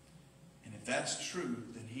 And if that's true,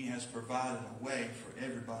 then He has provided a way for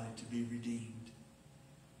everybody to be redeemed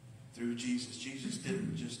through Jesus. Jesus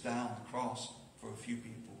didn't just die on the cross for a few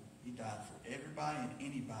people. He died for everybody and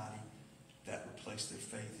anybody that would place their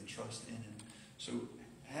faith and trust in Him. So,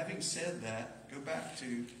 having said that, go back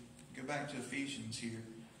to Ephesians here,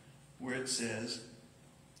 where it says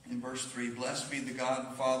in verse 3, "Blessed be the God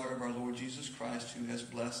and Father of our Lord Jesus Christ, who has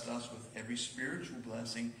blessed us with every spiritual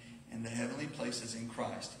blessing in the heavenly places in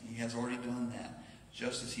Christ." He has already done that,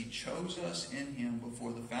 just as He chose us in Him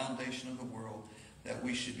before the foundation of the world, that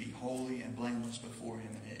we should be holy and blameless before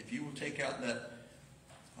Him. And if you will take out that,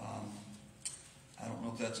 I don't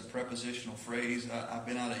know if that's a prepositional phrase. I've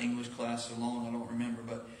been out of English class so long I don't remember,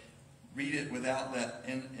 but read it without that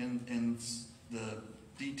in the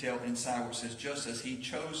detail inside where it says, just as He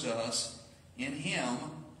chose us in Him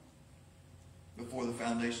before the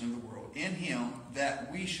foundation of the world. In Him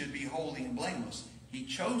that we should be holy and blameless. He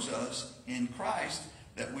chose us in Christ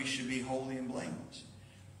that we should be holy and blameless.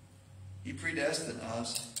 He predestined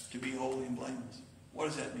us to be holy and blameless. What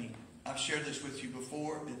does that mean? I've shared this with you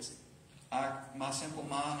before. My simple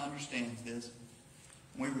mind understands this.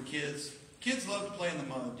 When we were kids love to play in the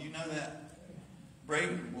mud. Do you know that?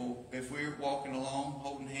 Braden will, if we're walking along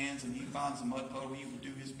holding hands and he finds a mud puddle, he will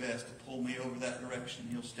do his best to pull me over that direction.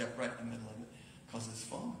 He'll step right in the middle of it because it's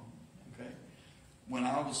fun. Okay? When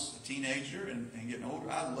I was a teenager and getting older,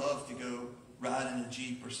 I loved to go ride in a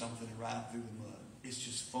Jeep or something and ride through the mud. It's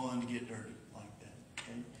just fun to get dirty like that.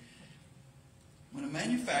 Okay? When a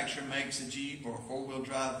manufacturer makes a Jeep or a four-wheel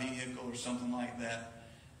drive vehicle or something like that,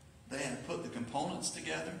 they have put the components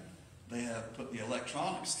together. They have put the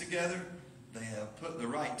electronics together. They have put the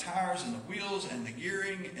right tires and the wheels and the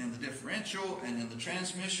gearing and the differential and in the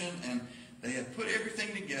transmission. And they have put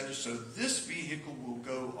everything together so this vehicle will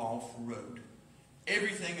go off-road.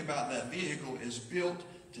 Everything about that vehicle is built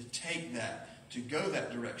to take that, to go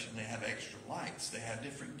that direction. They have extra lights. They have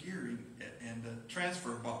different gearing and the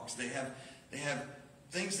transfer box. They have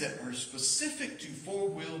things that are specific to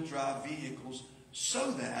four-wheel drive vehicles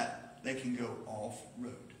so that they can go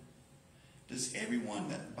off-road. Does everyone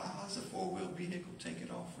that buys a four-wheel vehicle take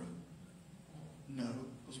it off-road? No,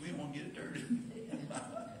 because we don't want to get it dirty.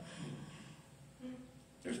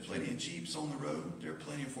 There's plenty of Jeeps on the road. There are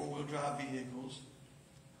plenty of four-wheel drive vehicles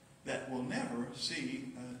that will never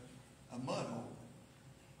see a mud hole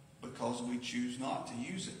because we choose not to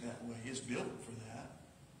use it that way. It's built for that.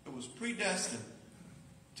 It was predestined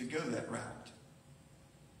to go that route.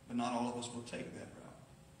 But not all of us will take that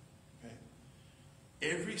route. Okay?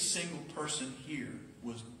 Every single person here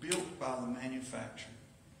was built by the manufacturer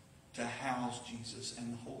to house Jesus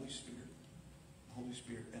and the Holy Spirit. The Holy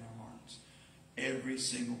Spirit in our hearts. Every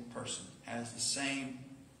single person has the same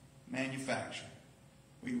manufacturer.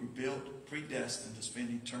 We were built, predestined to spend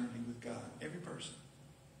eternity with God. Every person.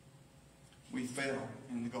 We fell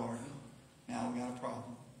in the garden. Now we got a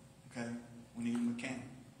problem. Okay? We need a mechanic.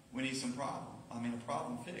 We need some problem. A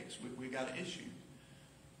problem fixed. We got an issue.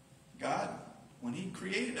 God, when He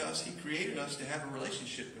created us to have a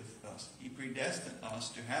relationship with us. He predestined us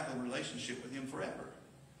to have a relationship with Him forever.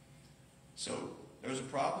 So, there was a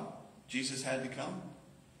problem. Jesus had to come.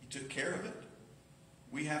 He took care of it.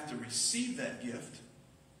 We have to receive that gift.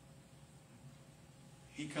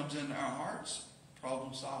 He comes into our hearts.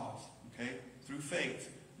 Problem solved. Okay? Through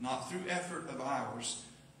faith. Not through effort of ours.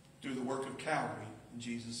 Through the work of Calvary in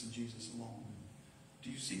Jesus and Jesus alone. Do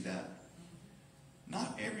you see that?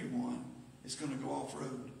 Not everyone is going to go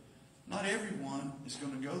off-road. Not everyone is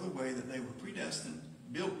going to go the way that they were predestined,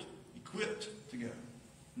 built, equipped to go.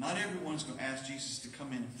 Not everyone is going to ask Jesus to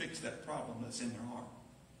come in and fix that problem that's in their heart.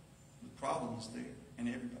 The problem is there in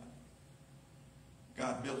everybody.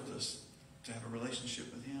 God built us to have a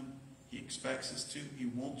relationship with Him. He expects us to. He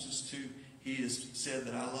wants us to. He has said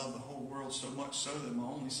that I love the whole world so much so that my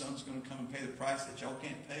only Son's going to come and pay the price that y'all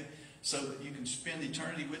can't pay so that you can spend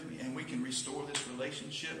eternity with me and we can restore this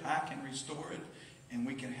relationship. I can restore it and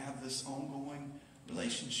we can have this ongoing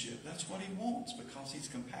relationship. That's what He wants because He's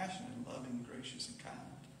compassionate and loving and gracious and kind.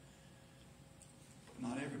 But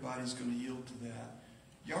not everybody's going to yield to that.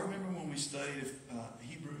 Y'all remember when we studied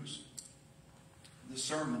Hebrews? The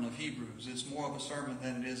sermon of Hebrews. It's more of a sermon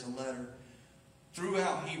than it is a letter.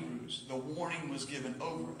 Throughout Hebrews, the warning was given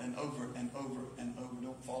over and over and over and over.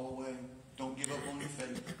 Don't fall away. Don't give up on your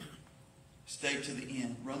faith. Stay to the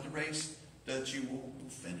end. Run the race that you will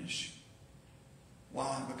finish.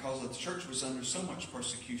 Why? Because the church was under so much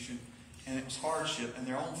persecution and it was hardship, and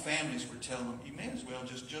their own families were telling them, you may as well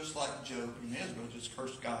just like Job, you may as well just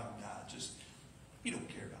curse God and die. He don't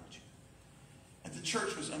care about you. And the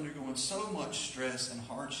church was undergoing so much stress and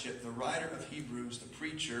hardship. The writer of Hebrews, the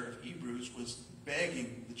preacher of Hebrews, was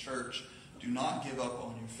begging the church, do not give up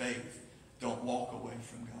on your faith. Don't walk away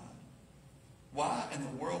from God. Why in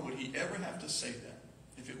the world would he ever have to say that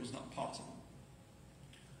if it was not possible?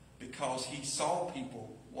 Because he saw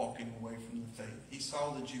people walking away from the faith. He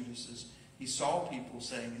saw the Judases. He saw people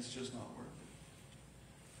saying it's just not worth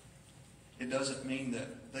it. It doesn't mean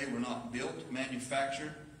that they were not built,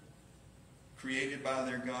 manufactured, created by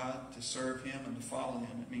their God to serve Him and to follow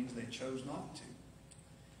Him. It means they chose not to.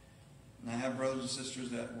 And I have brothers and sisters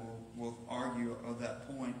that will argue of that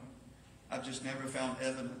point. I've just never found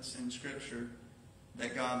evidence in Scripture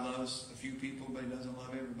that God loves a few people, but He doesn't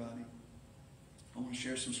love everybody. I want to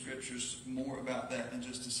share some scriptures more about that in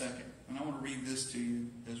just a second. And I want to read this to you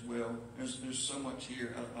as well. There's so much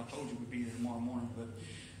here. I told you we'd be here tomorrow morning, but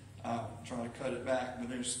I'll try to cut it back. But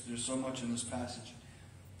there's so much in this passage.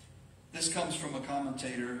 This comes from a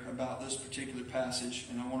commentator about this particular passage,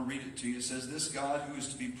 and I want to read it to you. It says, this God who is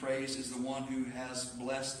to be praised is the one who has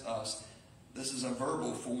blessed us. This is a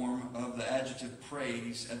verbal form of the adjective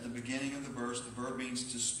praise at the beginning of the verse. The verb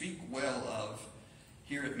means to speak well of.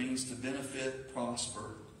 Here it means to benefit,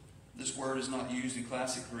 prosper. This word is not used in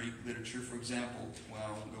classic Greek literature. For example, well,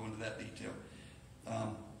 I won't go into that detail.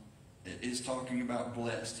 It is talking about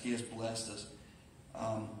blessed. He has blessed us.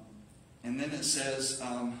 And then it says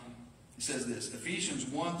this. Ephesians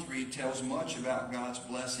 1:3 tells much about God's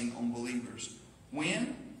blessing on believers.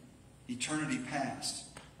 When? Eternity past.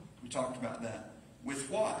 We talked about that. With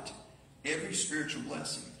what? Every spiritual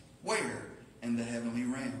blessing. Where? In the heavenly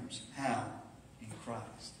realms. How? In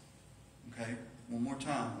Christ. Okay? One more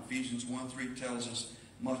time. Ephesians 1:3 tells us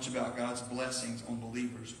much about God's blessings on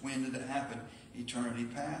believers. When did it happen? Eternity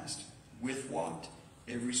past. With what?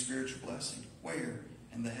 Every spiritual blessing. Where?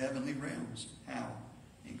 In the heavenly realms. How?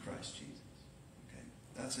 In Christ Jesus. Okay?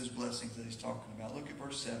 That's His blessings that He's talking about. Look at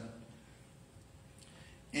verse 7.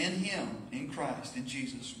 In Him, in Christ, in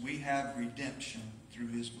Jesus, we have redemption through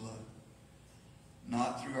His blood.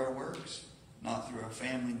 Not through our works, not through our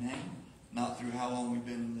family name, not through how long we've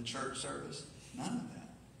been in the church service. None of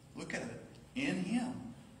that. Look at it. In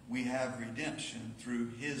Him, we have redemption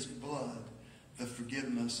through His blood, the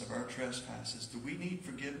forgiveness of our trespasses. Do we need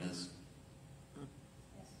forgiveness?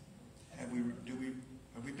 Have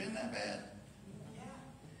we been that bad?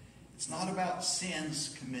 It's not about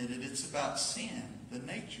sins committed. It's about sin, the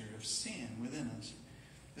nature of sin within us.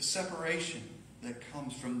 The separation that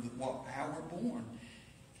comes from how we're born.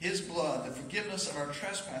 His blood, the forgiveness of our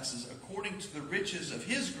trespasses according to the riches of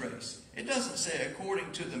His grace. It doesn't say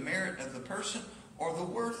according to the merit of the person or the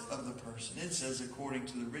worth of the person. It says according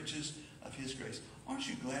to the riches of His grace. Aren't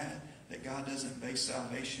you glad that God doesn't base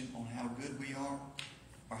salvation on how good we are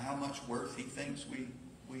or how much worth He thinks we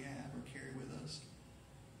have or carry with us?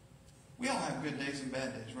 We all have good days and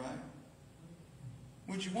bad days, right?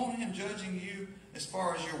 Would you want Him judging you as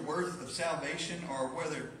far as your worth of salvation, or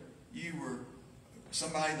whether you were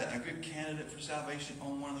somebody a good candidate for salvation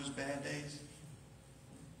on one of those bad days?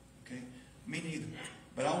 Okay, me neither.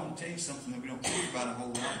 But I want to tell you something that we don't think about a whole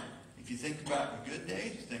lot. If you think about the good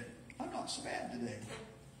days, you think, I'm not so bad today.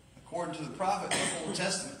 According to the prophet in the Old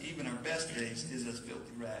Testament, even our best days is as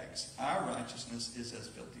filthy rags. Our righteousness is as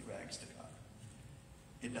filthy rags to God.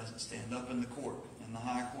 It doesn't stand up in the court, in the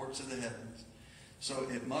high courts of the heavens. So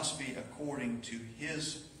it must be according to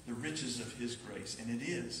the riches of His grace. And it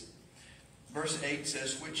is. Verse 8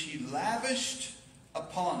 says, which He lavished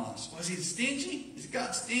upon us. Was He stingy? Is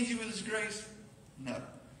God stingy with His grace? No.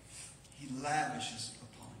 He lavishes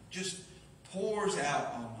upon us. Just pours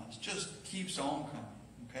out on us. Just keeps on coming.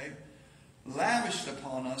 Okay? Lavished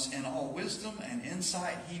upon us in all wisdom and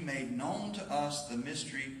insight, He made known to us the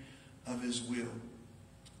mystery of His will,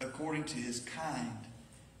 according to His kind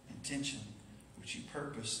intention, which He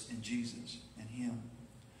purposed in Jesus and Him,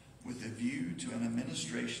 with a view to an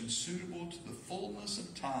administration suitable to the fullness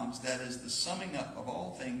of times, that is, the summing up of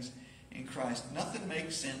all things in Christ. Nothing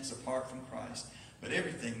makes sense apart from Christ, but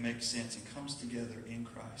everything makes sense and comes together in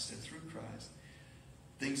Christ and through Christ.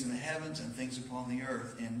 Things in the heavens and things upon the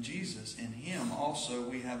earth. In Jesus, in Him also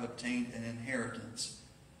we have obtained an inheritance,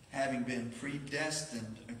 having been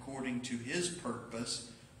predestined according to His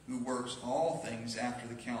purpose, who works all things after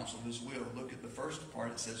the counsel of His will. Look at the first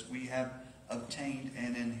part. It says, we have obtained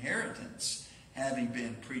an inheritance, having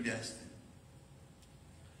been predestined.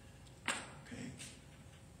 Okay.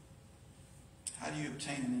 How do you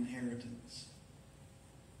obtain an inheritance?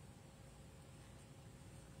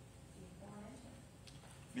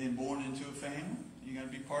 Being born into a family. You're going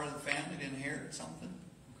to be part of the family to inherit something.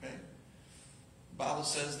 Okay. The Bible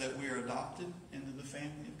says that we are adopted into the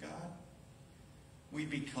family of God. We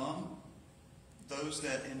become those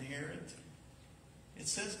that inherit. It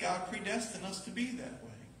says God predestined us to be that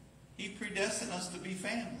way. He predestined us to be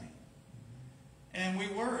family. And we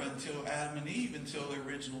were until Adam and Eve, until the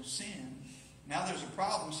original sin. Now there's a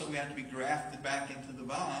problem, so we have to be grafted back into the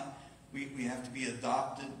vine. We have to be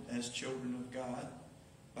adopted as children of God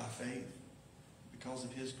by faith because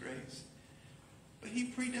of His grace. But He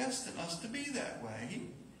predestined us to be that way.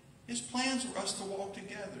 His plans were us to walk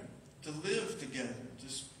together, to live together,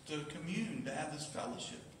 to commune, to have this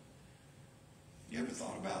fellowship. You ever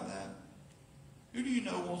thought about that? Who do you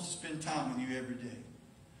know wants to spend time with you every day?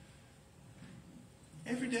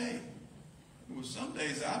 Every day. Well, some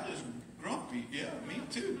days I'm just grumpy. Yeah, me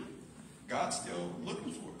too. God's still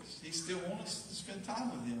looking for us. He still wants us to spend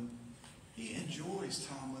time with Him. He enjoys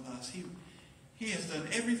time with us. He has done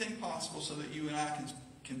everything possible so that you and I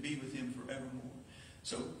can be with Him forevermore.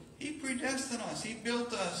 So He predestined us. He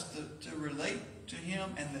built us to relate to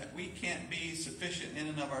Him, and that we can't be sufficient in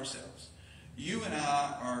and of ourselves. You and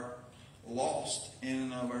I are lost in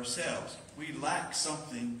and of ourselves. We lack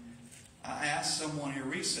something. I asked someone here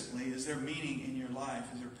recently, is there meaning in your life?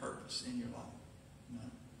 Is there purpose in your life? No.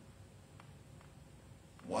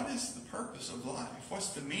 What is the purpose of life? What's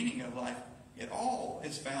the meaning of life? It all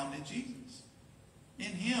is found in Jesus.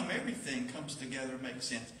 In Him, everything comes together and makes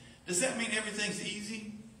sense. Does that mean everything's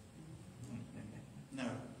easy? No.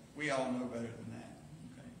 We all know better than that.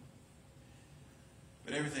 Okay?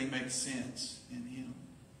 But everything makes sense in Him.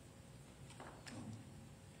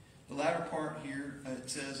 The latter part here, it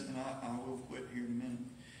says, and I will quit here in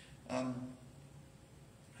a minute.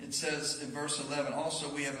 It says in verse 11, also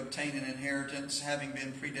we have obtained an inheritance, having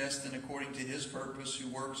been predestined according to His purpose, who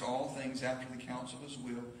works all things after the counsel of His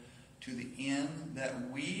will, to the end that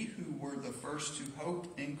we who were the first to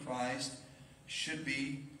hope in Christ should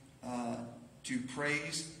be to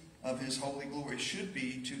praise of His holy glory, should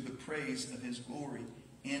be to the praise of His glory.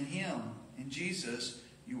 In Him, in Jesus,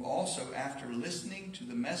 you also, after listening to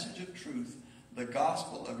the message of truth, the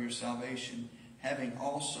gospel of your salvation, having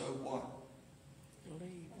also what?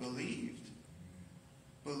 Believed.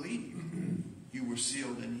 You were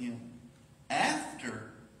sealed in Him.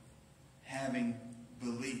 After having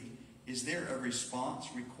believed. Is there a response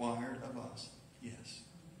required of us? Yes.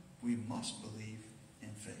 We must believe in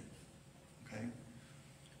faith. Okay?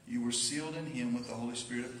 You were sealed in Him with the Holy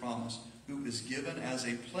Spirit of promise, who is given as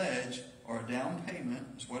a pledge or a down payment,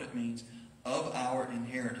 is what it means, of our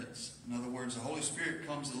inheritance. In other words, the Holy Spirit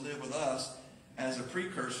comes to live with us as a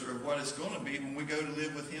precursor of what it's going to be when we go to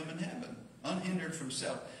live with Him in heaven, unhindered from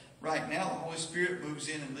self. right now the Holy Spirit moves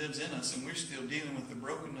in and lives in us, and we're still dealing with the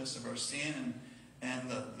brokenness of our sin and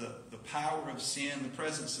the power of sin, the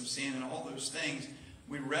presence of sin, and all those things.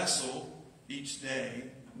 We wrestle each day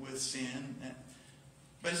with sin,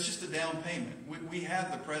 but it's just a down payment. We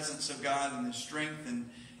have the presence of God and His strength,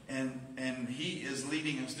 and He is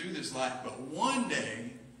leading us through this life. But one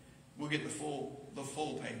day we'll get the full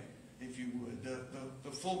payment, if you would,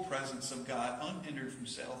 the full presence of God, unhindered from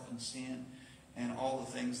self and sin and all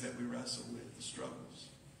the things that we wrestle with, the struggles.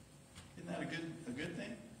 Isn't that a good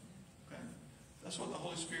thing? Okay, that's what the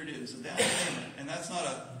Holy Spirit is, a down payment, and that's not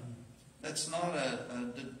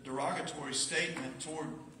a derogatory statement toward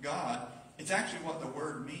God. It's actually what the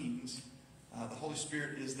word means. The Holy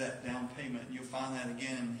Spirit is that down payment. You'll find that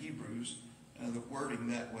again in Hebrews, the wording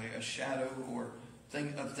that way, a shadow or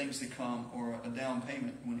of things to come, or a down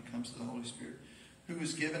payment when it comes to the Holy Spirit, who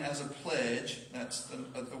is given as a pledge, that's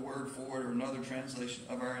the word for it, or another translation,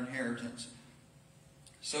 of our inheritance.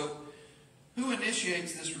 So, who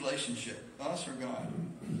initiates this relationship, us or God?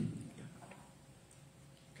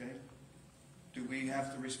 Okay. Do we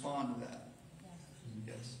have to respond to that?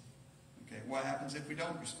 Yes. Okay. What happens if we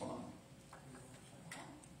don't respond?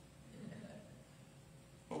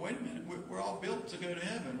 Well, wait a minute. We're all built to go to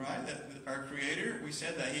heaven, right? That our Creator, we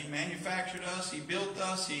said that He manufactured us, He built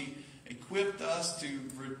us, He equipped us to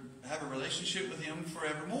have a relationship with Him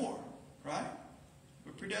forevermore, right?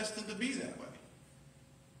 We're predestined to be that way.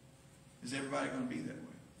 Is everybody going to be that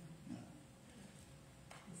way? No.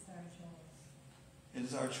 It's our choice. It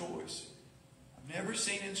is our choice. I've never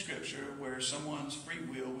seen in Scripture where someone's free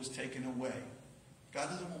will was taken away. God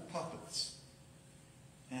doesn't want puppets.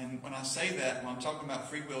 And when I say that, when I'm talking about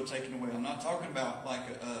free will taken away, I'm not talking about like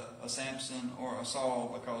a Samson or a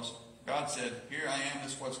Saul, because God said, here I am,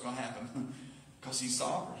 this is what's going to happen. Because He's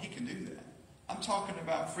sovereign. He can do that. I'm talking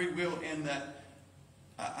about free will in that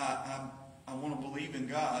I want to believe in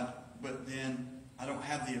God, but then I don't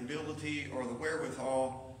have the ability or the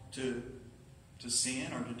wherewithal to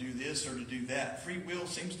sin or to do this or to do that. Free will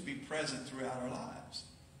seems to be present throughout our lives.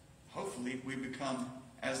 Hopefully we become,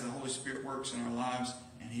 as the Holy Spirit works in our lives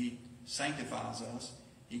and He sanctifies us,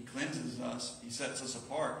 He cleanses us, He sets us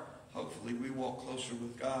apart. Hopefully we walk closer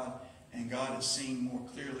with God, and God is seen more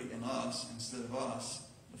clearly in us instead of us,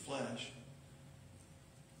 the flesh.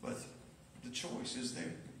 But the choice is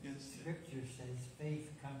there. Scripture says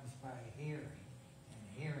faith comes by hearing, and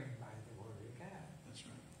hearing by the Word of God. That's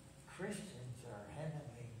right. Christians are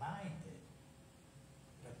heavenly minded,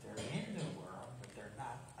 but they're in the world, but they're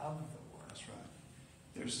not of the world. That's right.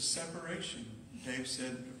 There's a separation. Dave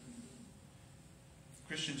said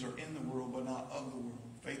Christians are in the world, but not of the world.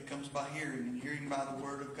 Faith comes by hearing, and hearing by the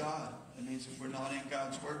Word of God. That means if we're not in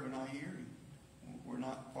God's Word, we're not hearing. We're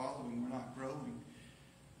not following. We're not growing.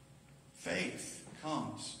 Faith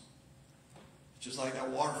comes. Just like that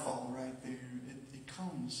waterfall right there. It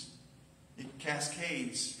comes. It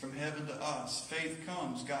cascades from heaven to us. Faith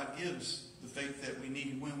comes. God gives the faith that we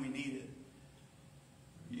need when we need it.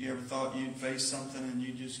 You ever thought you'd face something and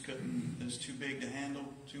you just couldn't, it was too big to handle,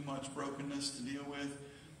 too much brokenness to deal with?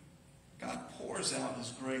 God pours out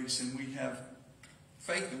His grace, and we have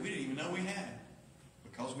faith that we didn't even know we had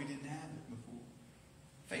because we didn't have it before.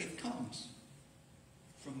 Faith comes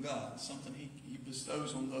from God, something He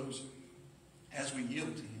bestows on those as we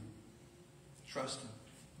yield to Him, trust Him,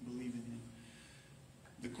 believe in Him.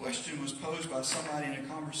 The question was posed by somebody in a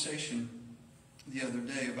conversation the other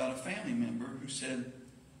day about a family member who said,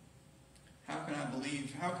 how can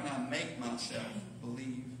I make myself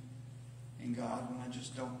believe in God when I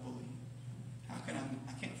just don't believe?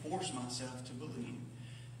 I can't force myself to believe.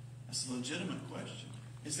 That's a legitimate question.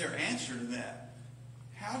 Is there an answer to that?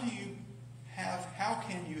 How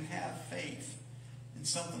can you have faith in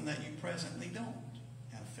something that you presently don't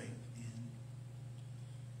have faith in?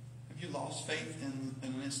 Have you lost faith in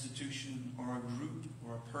an institution or a group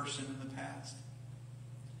or a person in the past?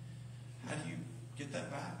 How do you get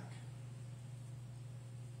that back?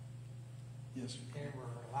 Yes, sir. There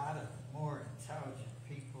were a lot of more intelligent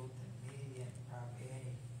people than me and probably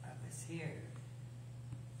any of us here.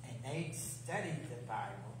 And they studied the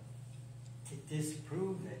Bible to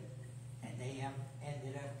disprove it, and they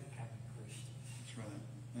ended up becoming Christians. That's right.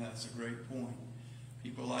 That's a great point.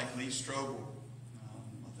 People like Lee Strobel,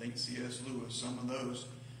 I think C.S. Lewis, some of those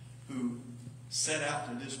who set out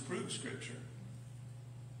to disprove Scripture.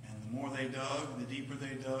 And the more they dug, the deeper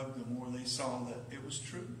they dug, the more they saw that it was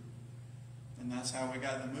true. And that's how we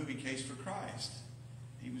got the movie Case for Christ.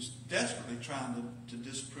 He was desperately trying to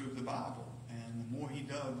disprove the Bible. And the more he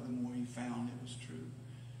dug, the more he found it was true.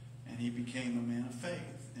 And he became a man of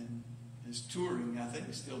faith. And his touring, I think,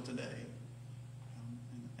 is still today.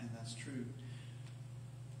 And that's true.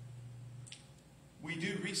 We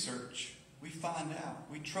do research. We find out.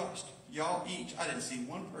 We trust. Y'all each, I didn't see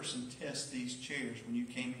one person test these chairs when you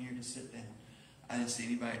came here to sit down. I didn't see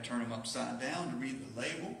anybody turn them upside down to read the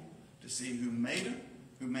label, to see who made them,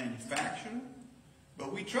 who manufactured them.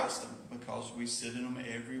 But we trust them because we sit in them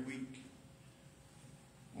every week.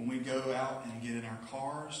 When we go out and get in our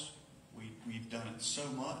cars, we've done it so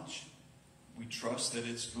much. We trust that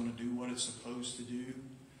it's going to do what it's supposed to do.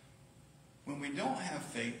 When we don't have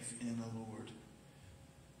faith in the Lord,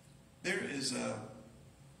 there is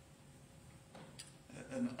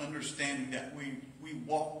an understanding that we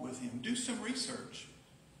walk with Him. Do some research.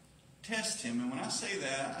 Test Him. And when I say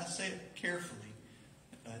that, I say it carefully.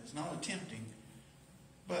 It's not attempting.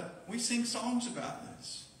 But we sing songs about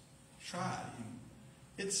this. Try Him.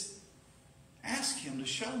 It's ask Him to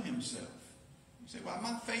show Himself. You say, well,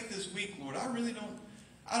 my faith is weak, Lord. I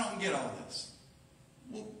don't get all this.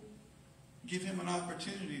 Well, give Him an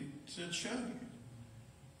opportunity to show you.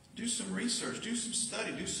 Do some research, do some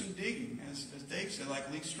study, do some digging, as Dave said,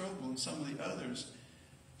 like Lee Strobel and some of the others,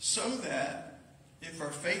 so that if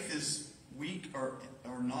our faith is weak or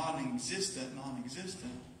non-existent,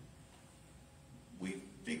 we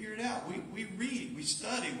figure it out. We read, we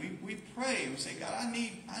study, we pray, we say, God, I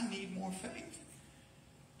need more faith.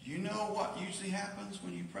 Do you know what usually happens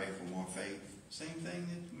when you pray for more faith? Same thing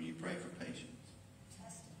that when you pray for patience.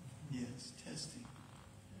 Testing. Yes, testing.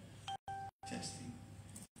 Testing.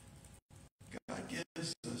 God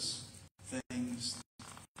gives us things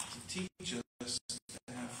to teach us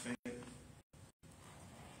to have faith.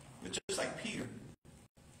 But just like Peter,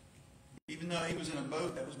 even though he was in a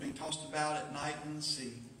boat that was being tossed about at night in the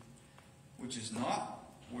sea, which is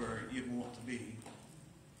not where you'd want to be,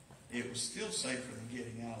 it was still safer than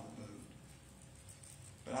getting out of the boat.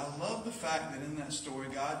 But I love the fact that in that story,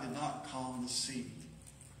 God did not calm the sea.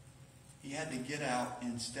 He had to get out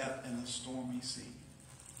and step in a stormy sea.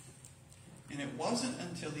 And it wasn't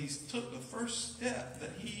until he took the first step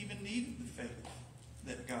that he even needed the faith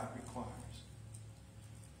that God requires.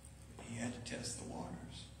 He had to test the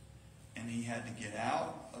waters. And he had to get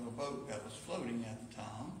out of a boat that was floating at the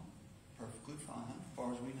time, perfectly fine, as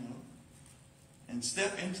far as we know, and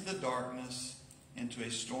step into the darkness, into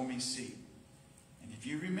a stormy sea. And if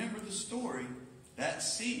you remember the story, that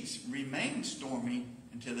sea remained stormy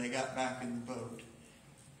until they got back in the boat.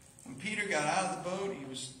 When Peter got out of the boat, he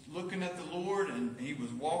was looking at the Lord and he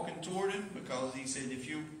was walking toward Him because he said, if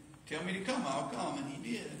you tell me to come, I'll come. And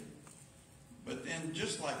he did. But then,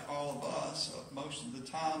 just like all of us, most of the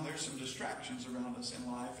time there's some distractions around us in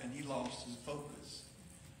life, and he lost his focus.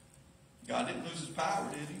 God didn't lose His power,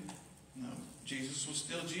 did He? No. Jesus was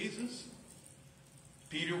still Jesus.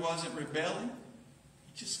 Peter wasn't rebelling.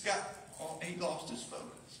 He lost his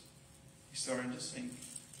focus. He started to sink.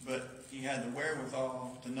 But he had the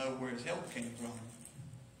wherewithal to know where his help came from.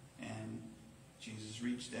 And Jesus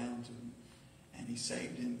reached down to him and He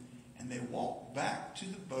saved him. And they walked back to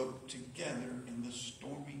the boat together in the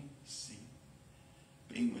stormy sea.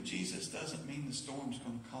 Being with Jesus doesn't mean the storm's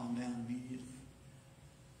going to calm down immediately.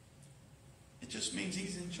 It just means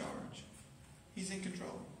He's in charge. He's in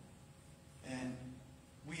control. And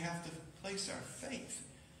we have to place our faith.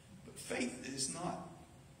 But faith is not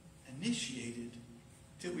initiated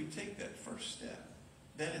till we take that first step,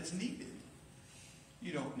 that it's needed.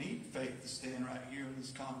 You don't need faith to stand right here on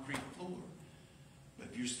this concrete floor. But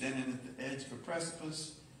if you're standing at the edge of a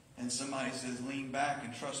precipice and somebody says, lean back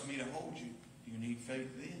and trust me to hold you, you need faith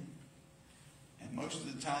then. And most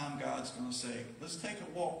of the time, God's going to say, let's take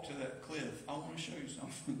a walk to that cliff. I want to show you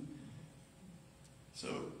something.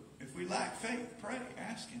 So if we lack faith, pray,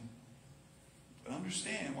 ask Him. But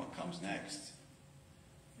understand what comes next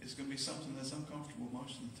is going to be something that's uncomfortable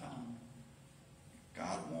most of the time.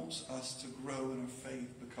 God wants us to grow in our faith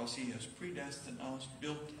because He has predestined us,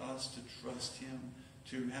 built us to trust Him,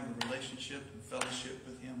 to have a relationship and fellowship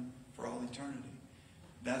with Him for all eternity.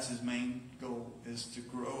 That's His main goal, is to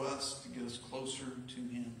grow us, to get us closer to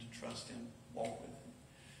Him, to trust Him, walk with Him.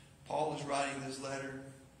 Paul is writing this letter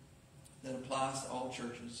that applies to all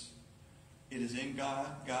churches. It is in God.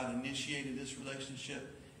 God initiated this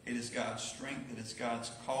relationship. It is God's strength. It is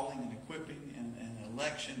God's calling and equipping and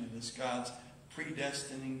election. It is God's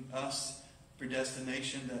predestining us,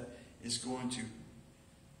 predestination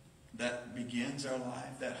that begins our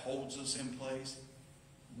life, that holds us in place.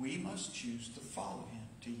 We must choose to follow Him,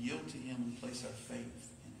 to yield to Him and place our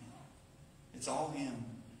faith in Him. It's all Him,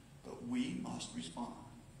 but we must respond.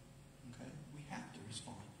 Okay? We have to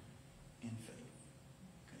respond in faith.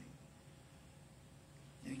 Okay?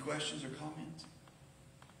 Any questions or comments?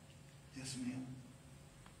 Yes, ma'am.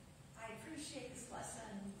 I appreciate this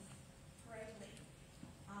lesson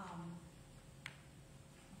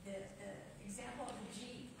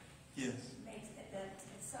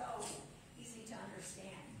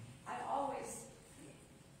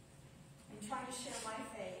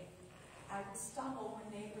I would stumble when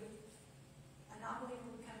a non-believer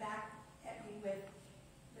would come back at me with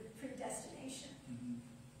predestination.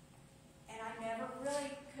 And I never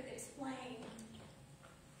really could explain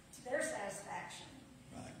to their satisfaction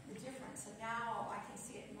Right. the difference. And now I can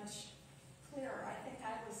see it much clearer. I think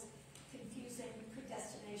I was confusing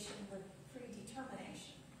predestination with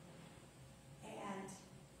predetermination.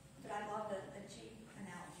 But I love the Jeep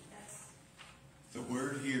analogy. The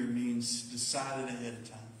word here means decided ahead of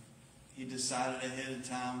time. He decided ahead of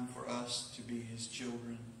time for us to be his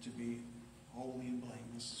children, to be holy and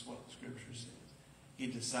blameless, is what the scripture says. He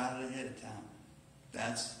decided ahead of time.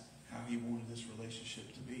 That's how he wanted this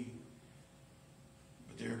relationship to be.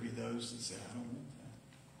 But there will be those that say, I don't want that.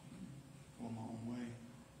 Go my own way.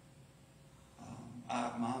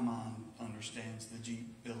 My mind understands the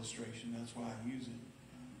Jeep illustration. That's why I use it.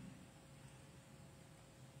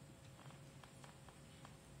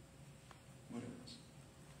 What else?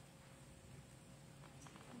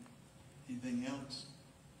 Anything else?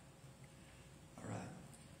 All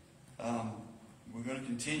right. We're going to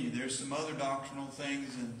continue. There's some other doctrinal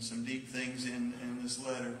things and some deep things in this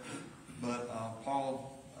letter. But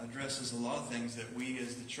Paul addresses a lot of things that we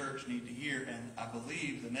as the church need to hear. And I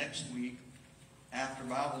believe the next week, after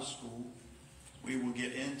Bible school, we will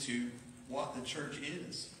get into what the church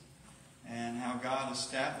is and how God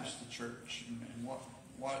established the church and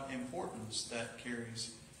what importance that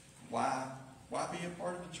carries. Why be a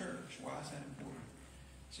part of the church? Why is that important?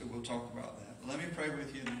 So we'll talk about that. But let me pray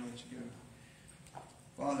with you and then let you go.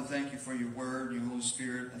 Father, thank you for your word, your Holy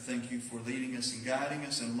Spirit. I thank you for leading us and guiding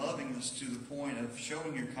us and loving us to the point of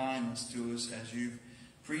showing your kindness to us as you've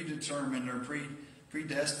predetermined or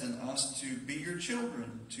predestined us to be your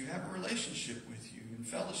children, to have a relationship with you and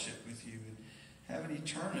fellowship with you and have an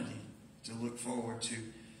eternity to look forward to.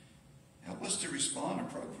 Help us to respond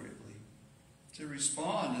appropriately, to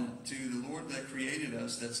respond to the Lord that created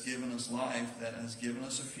us, that's given us life, that has given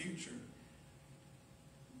us a future.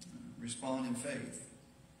 Respond in faith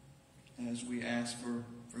as we ask for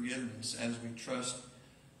forgiveness, as we trust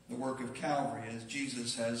the work of Calvary, as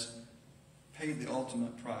Jesus has paid the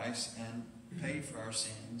ultimate price and paid for our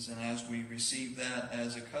sins, and as we receive that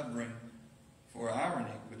as a covering for our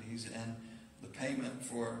iniquities and the payment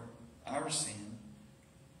for our sin.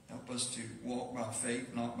 Help us to walk by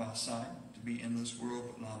faith, not by sight, to be in this world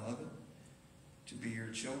but not of it, to be your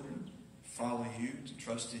children, follow you, to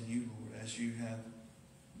trust in you, Lord, as you have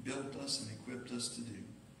built us and equipped us to do.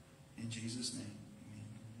 In Jesus' name.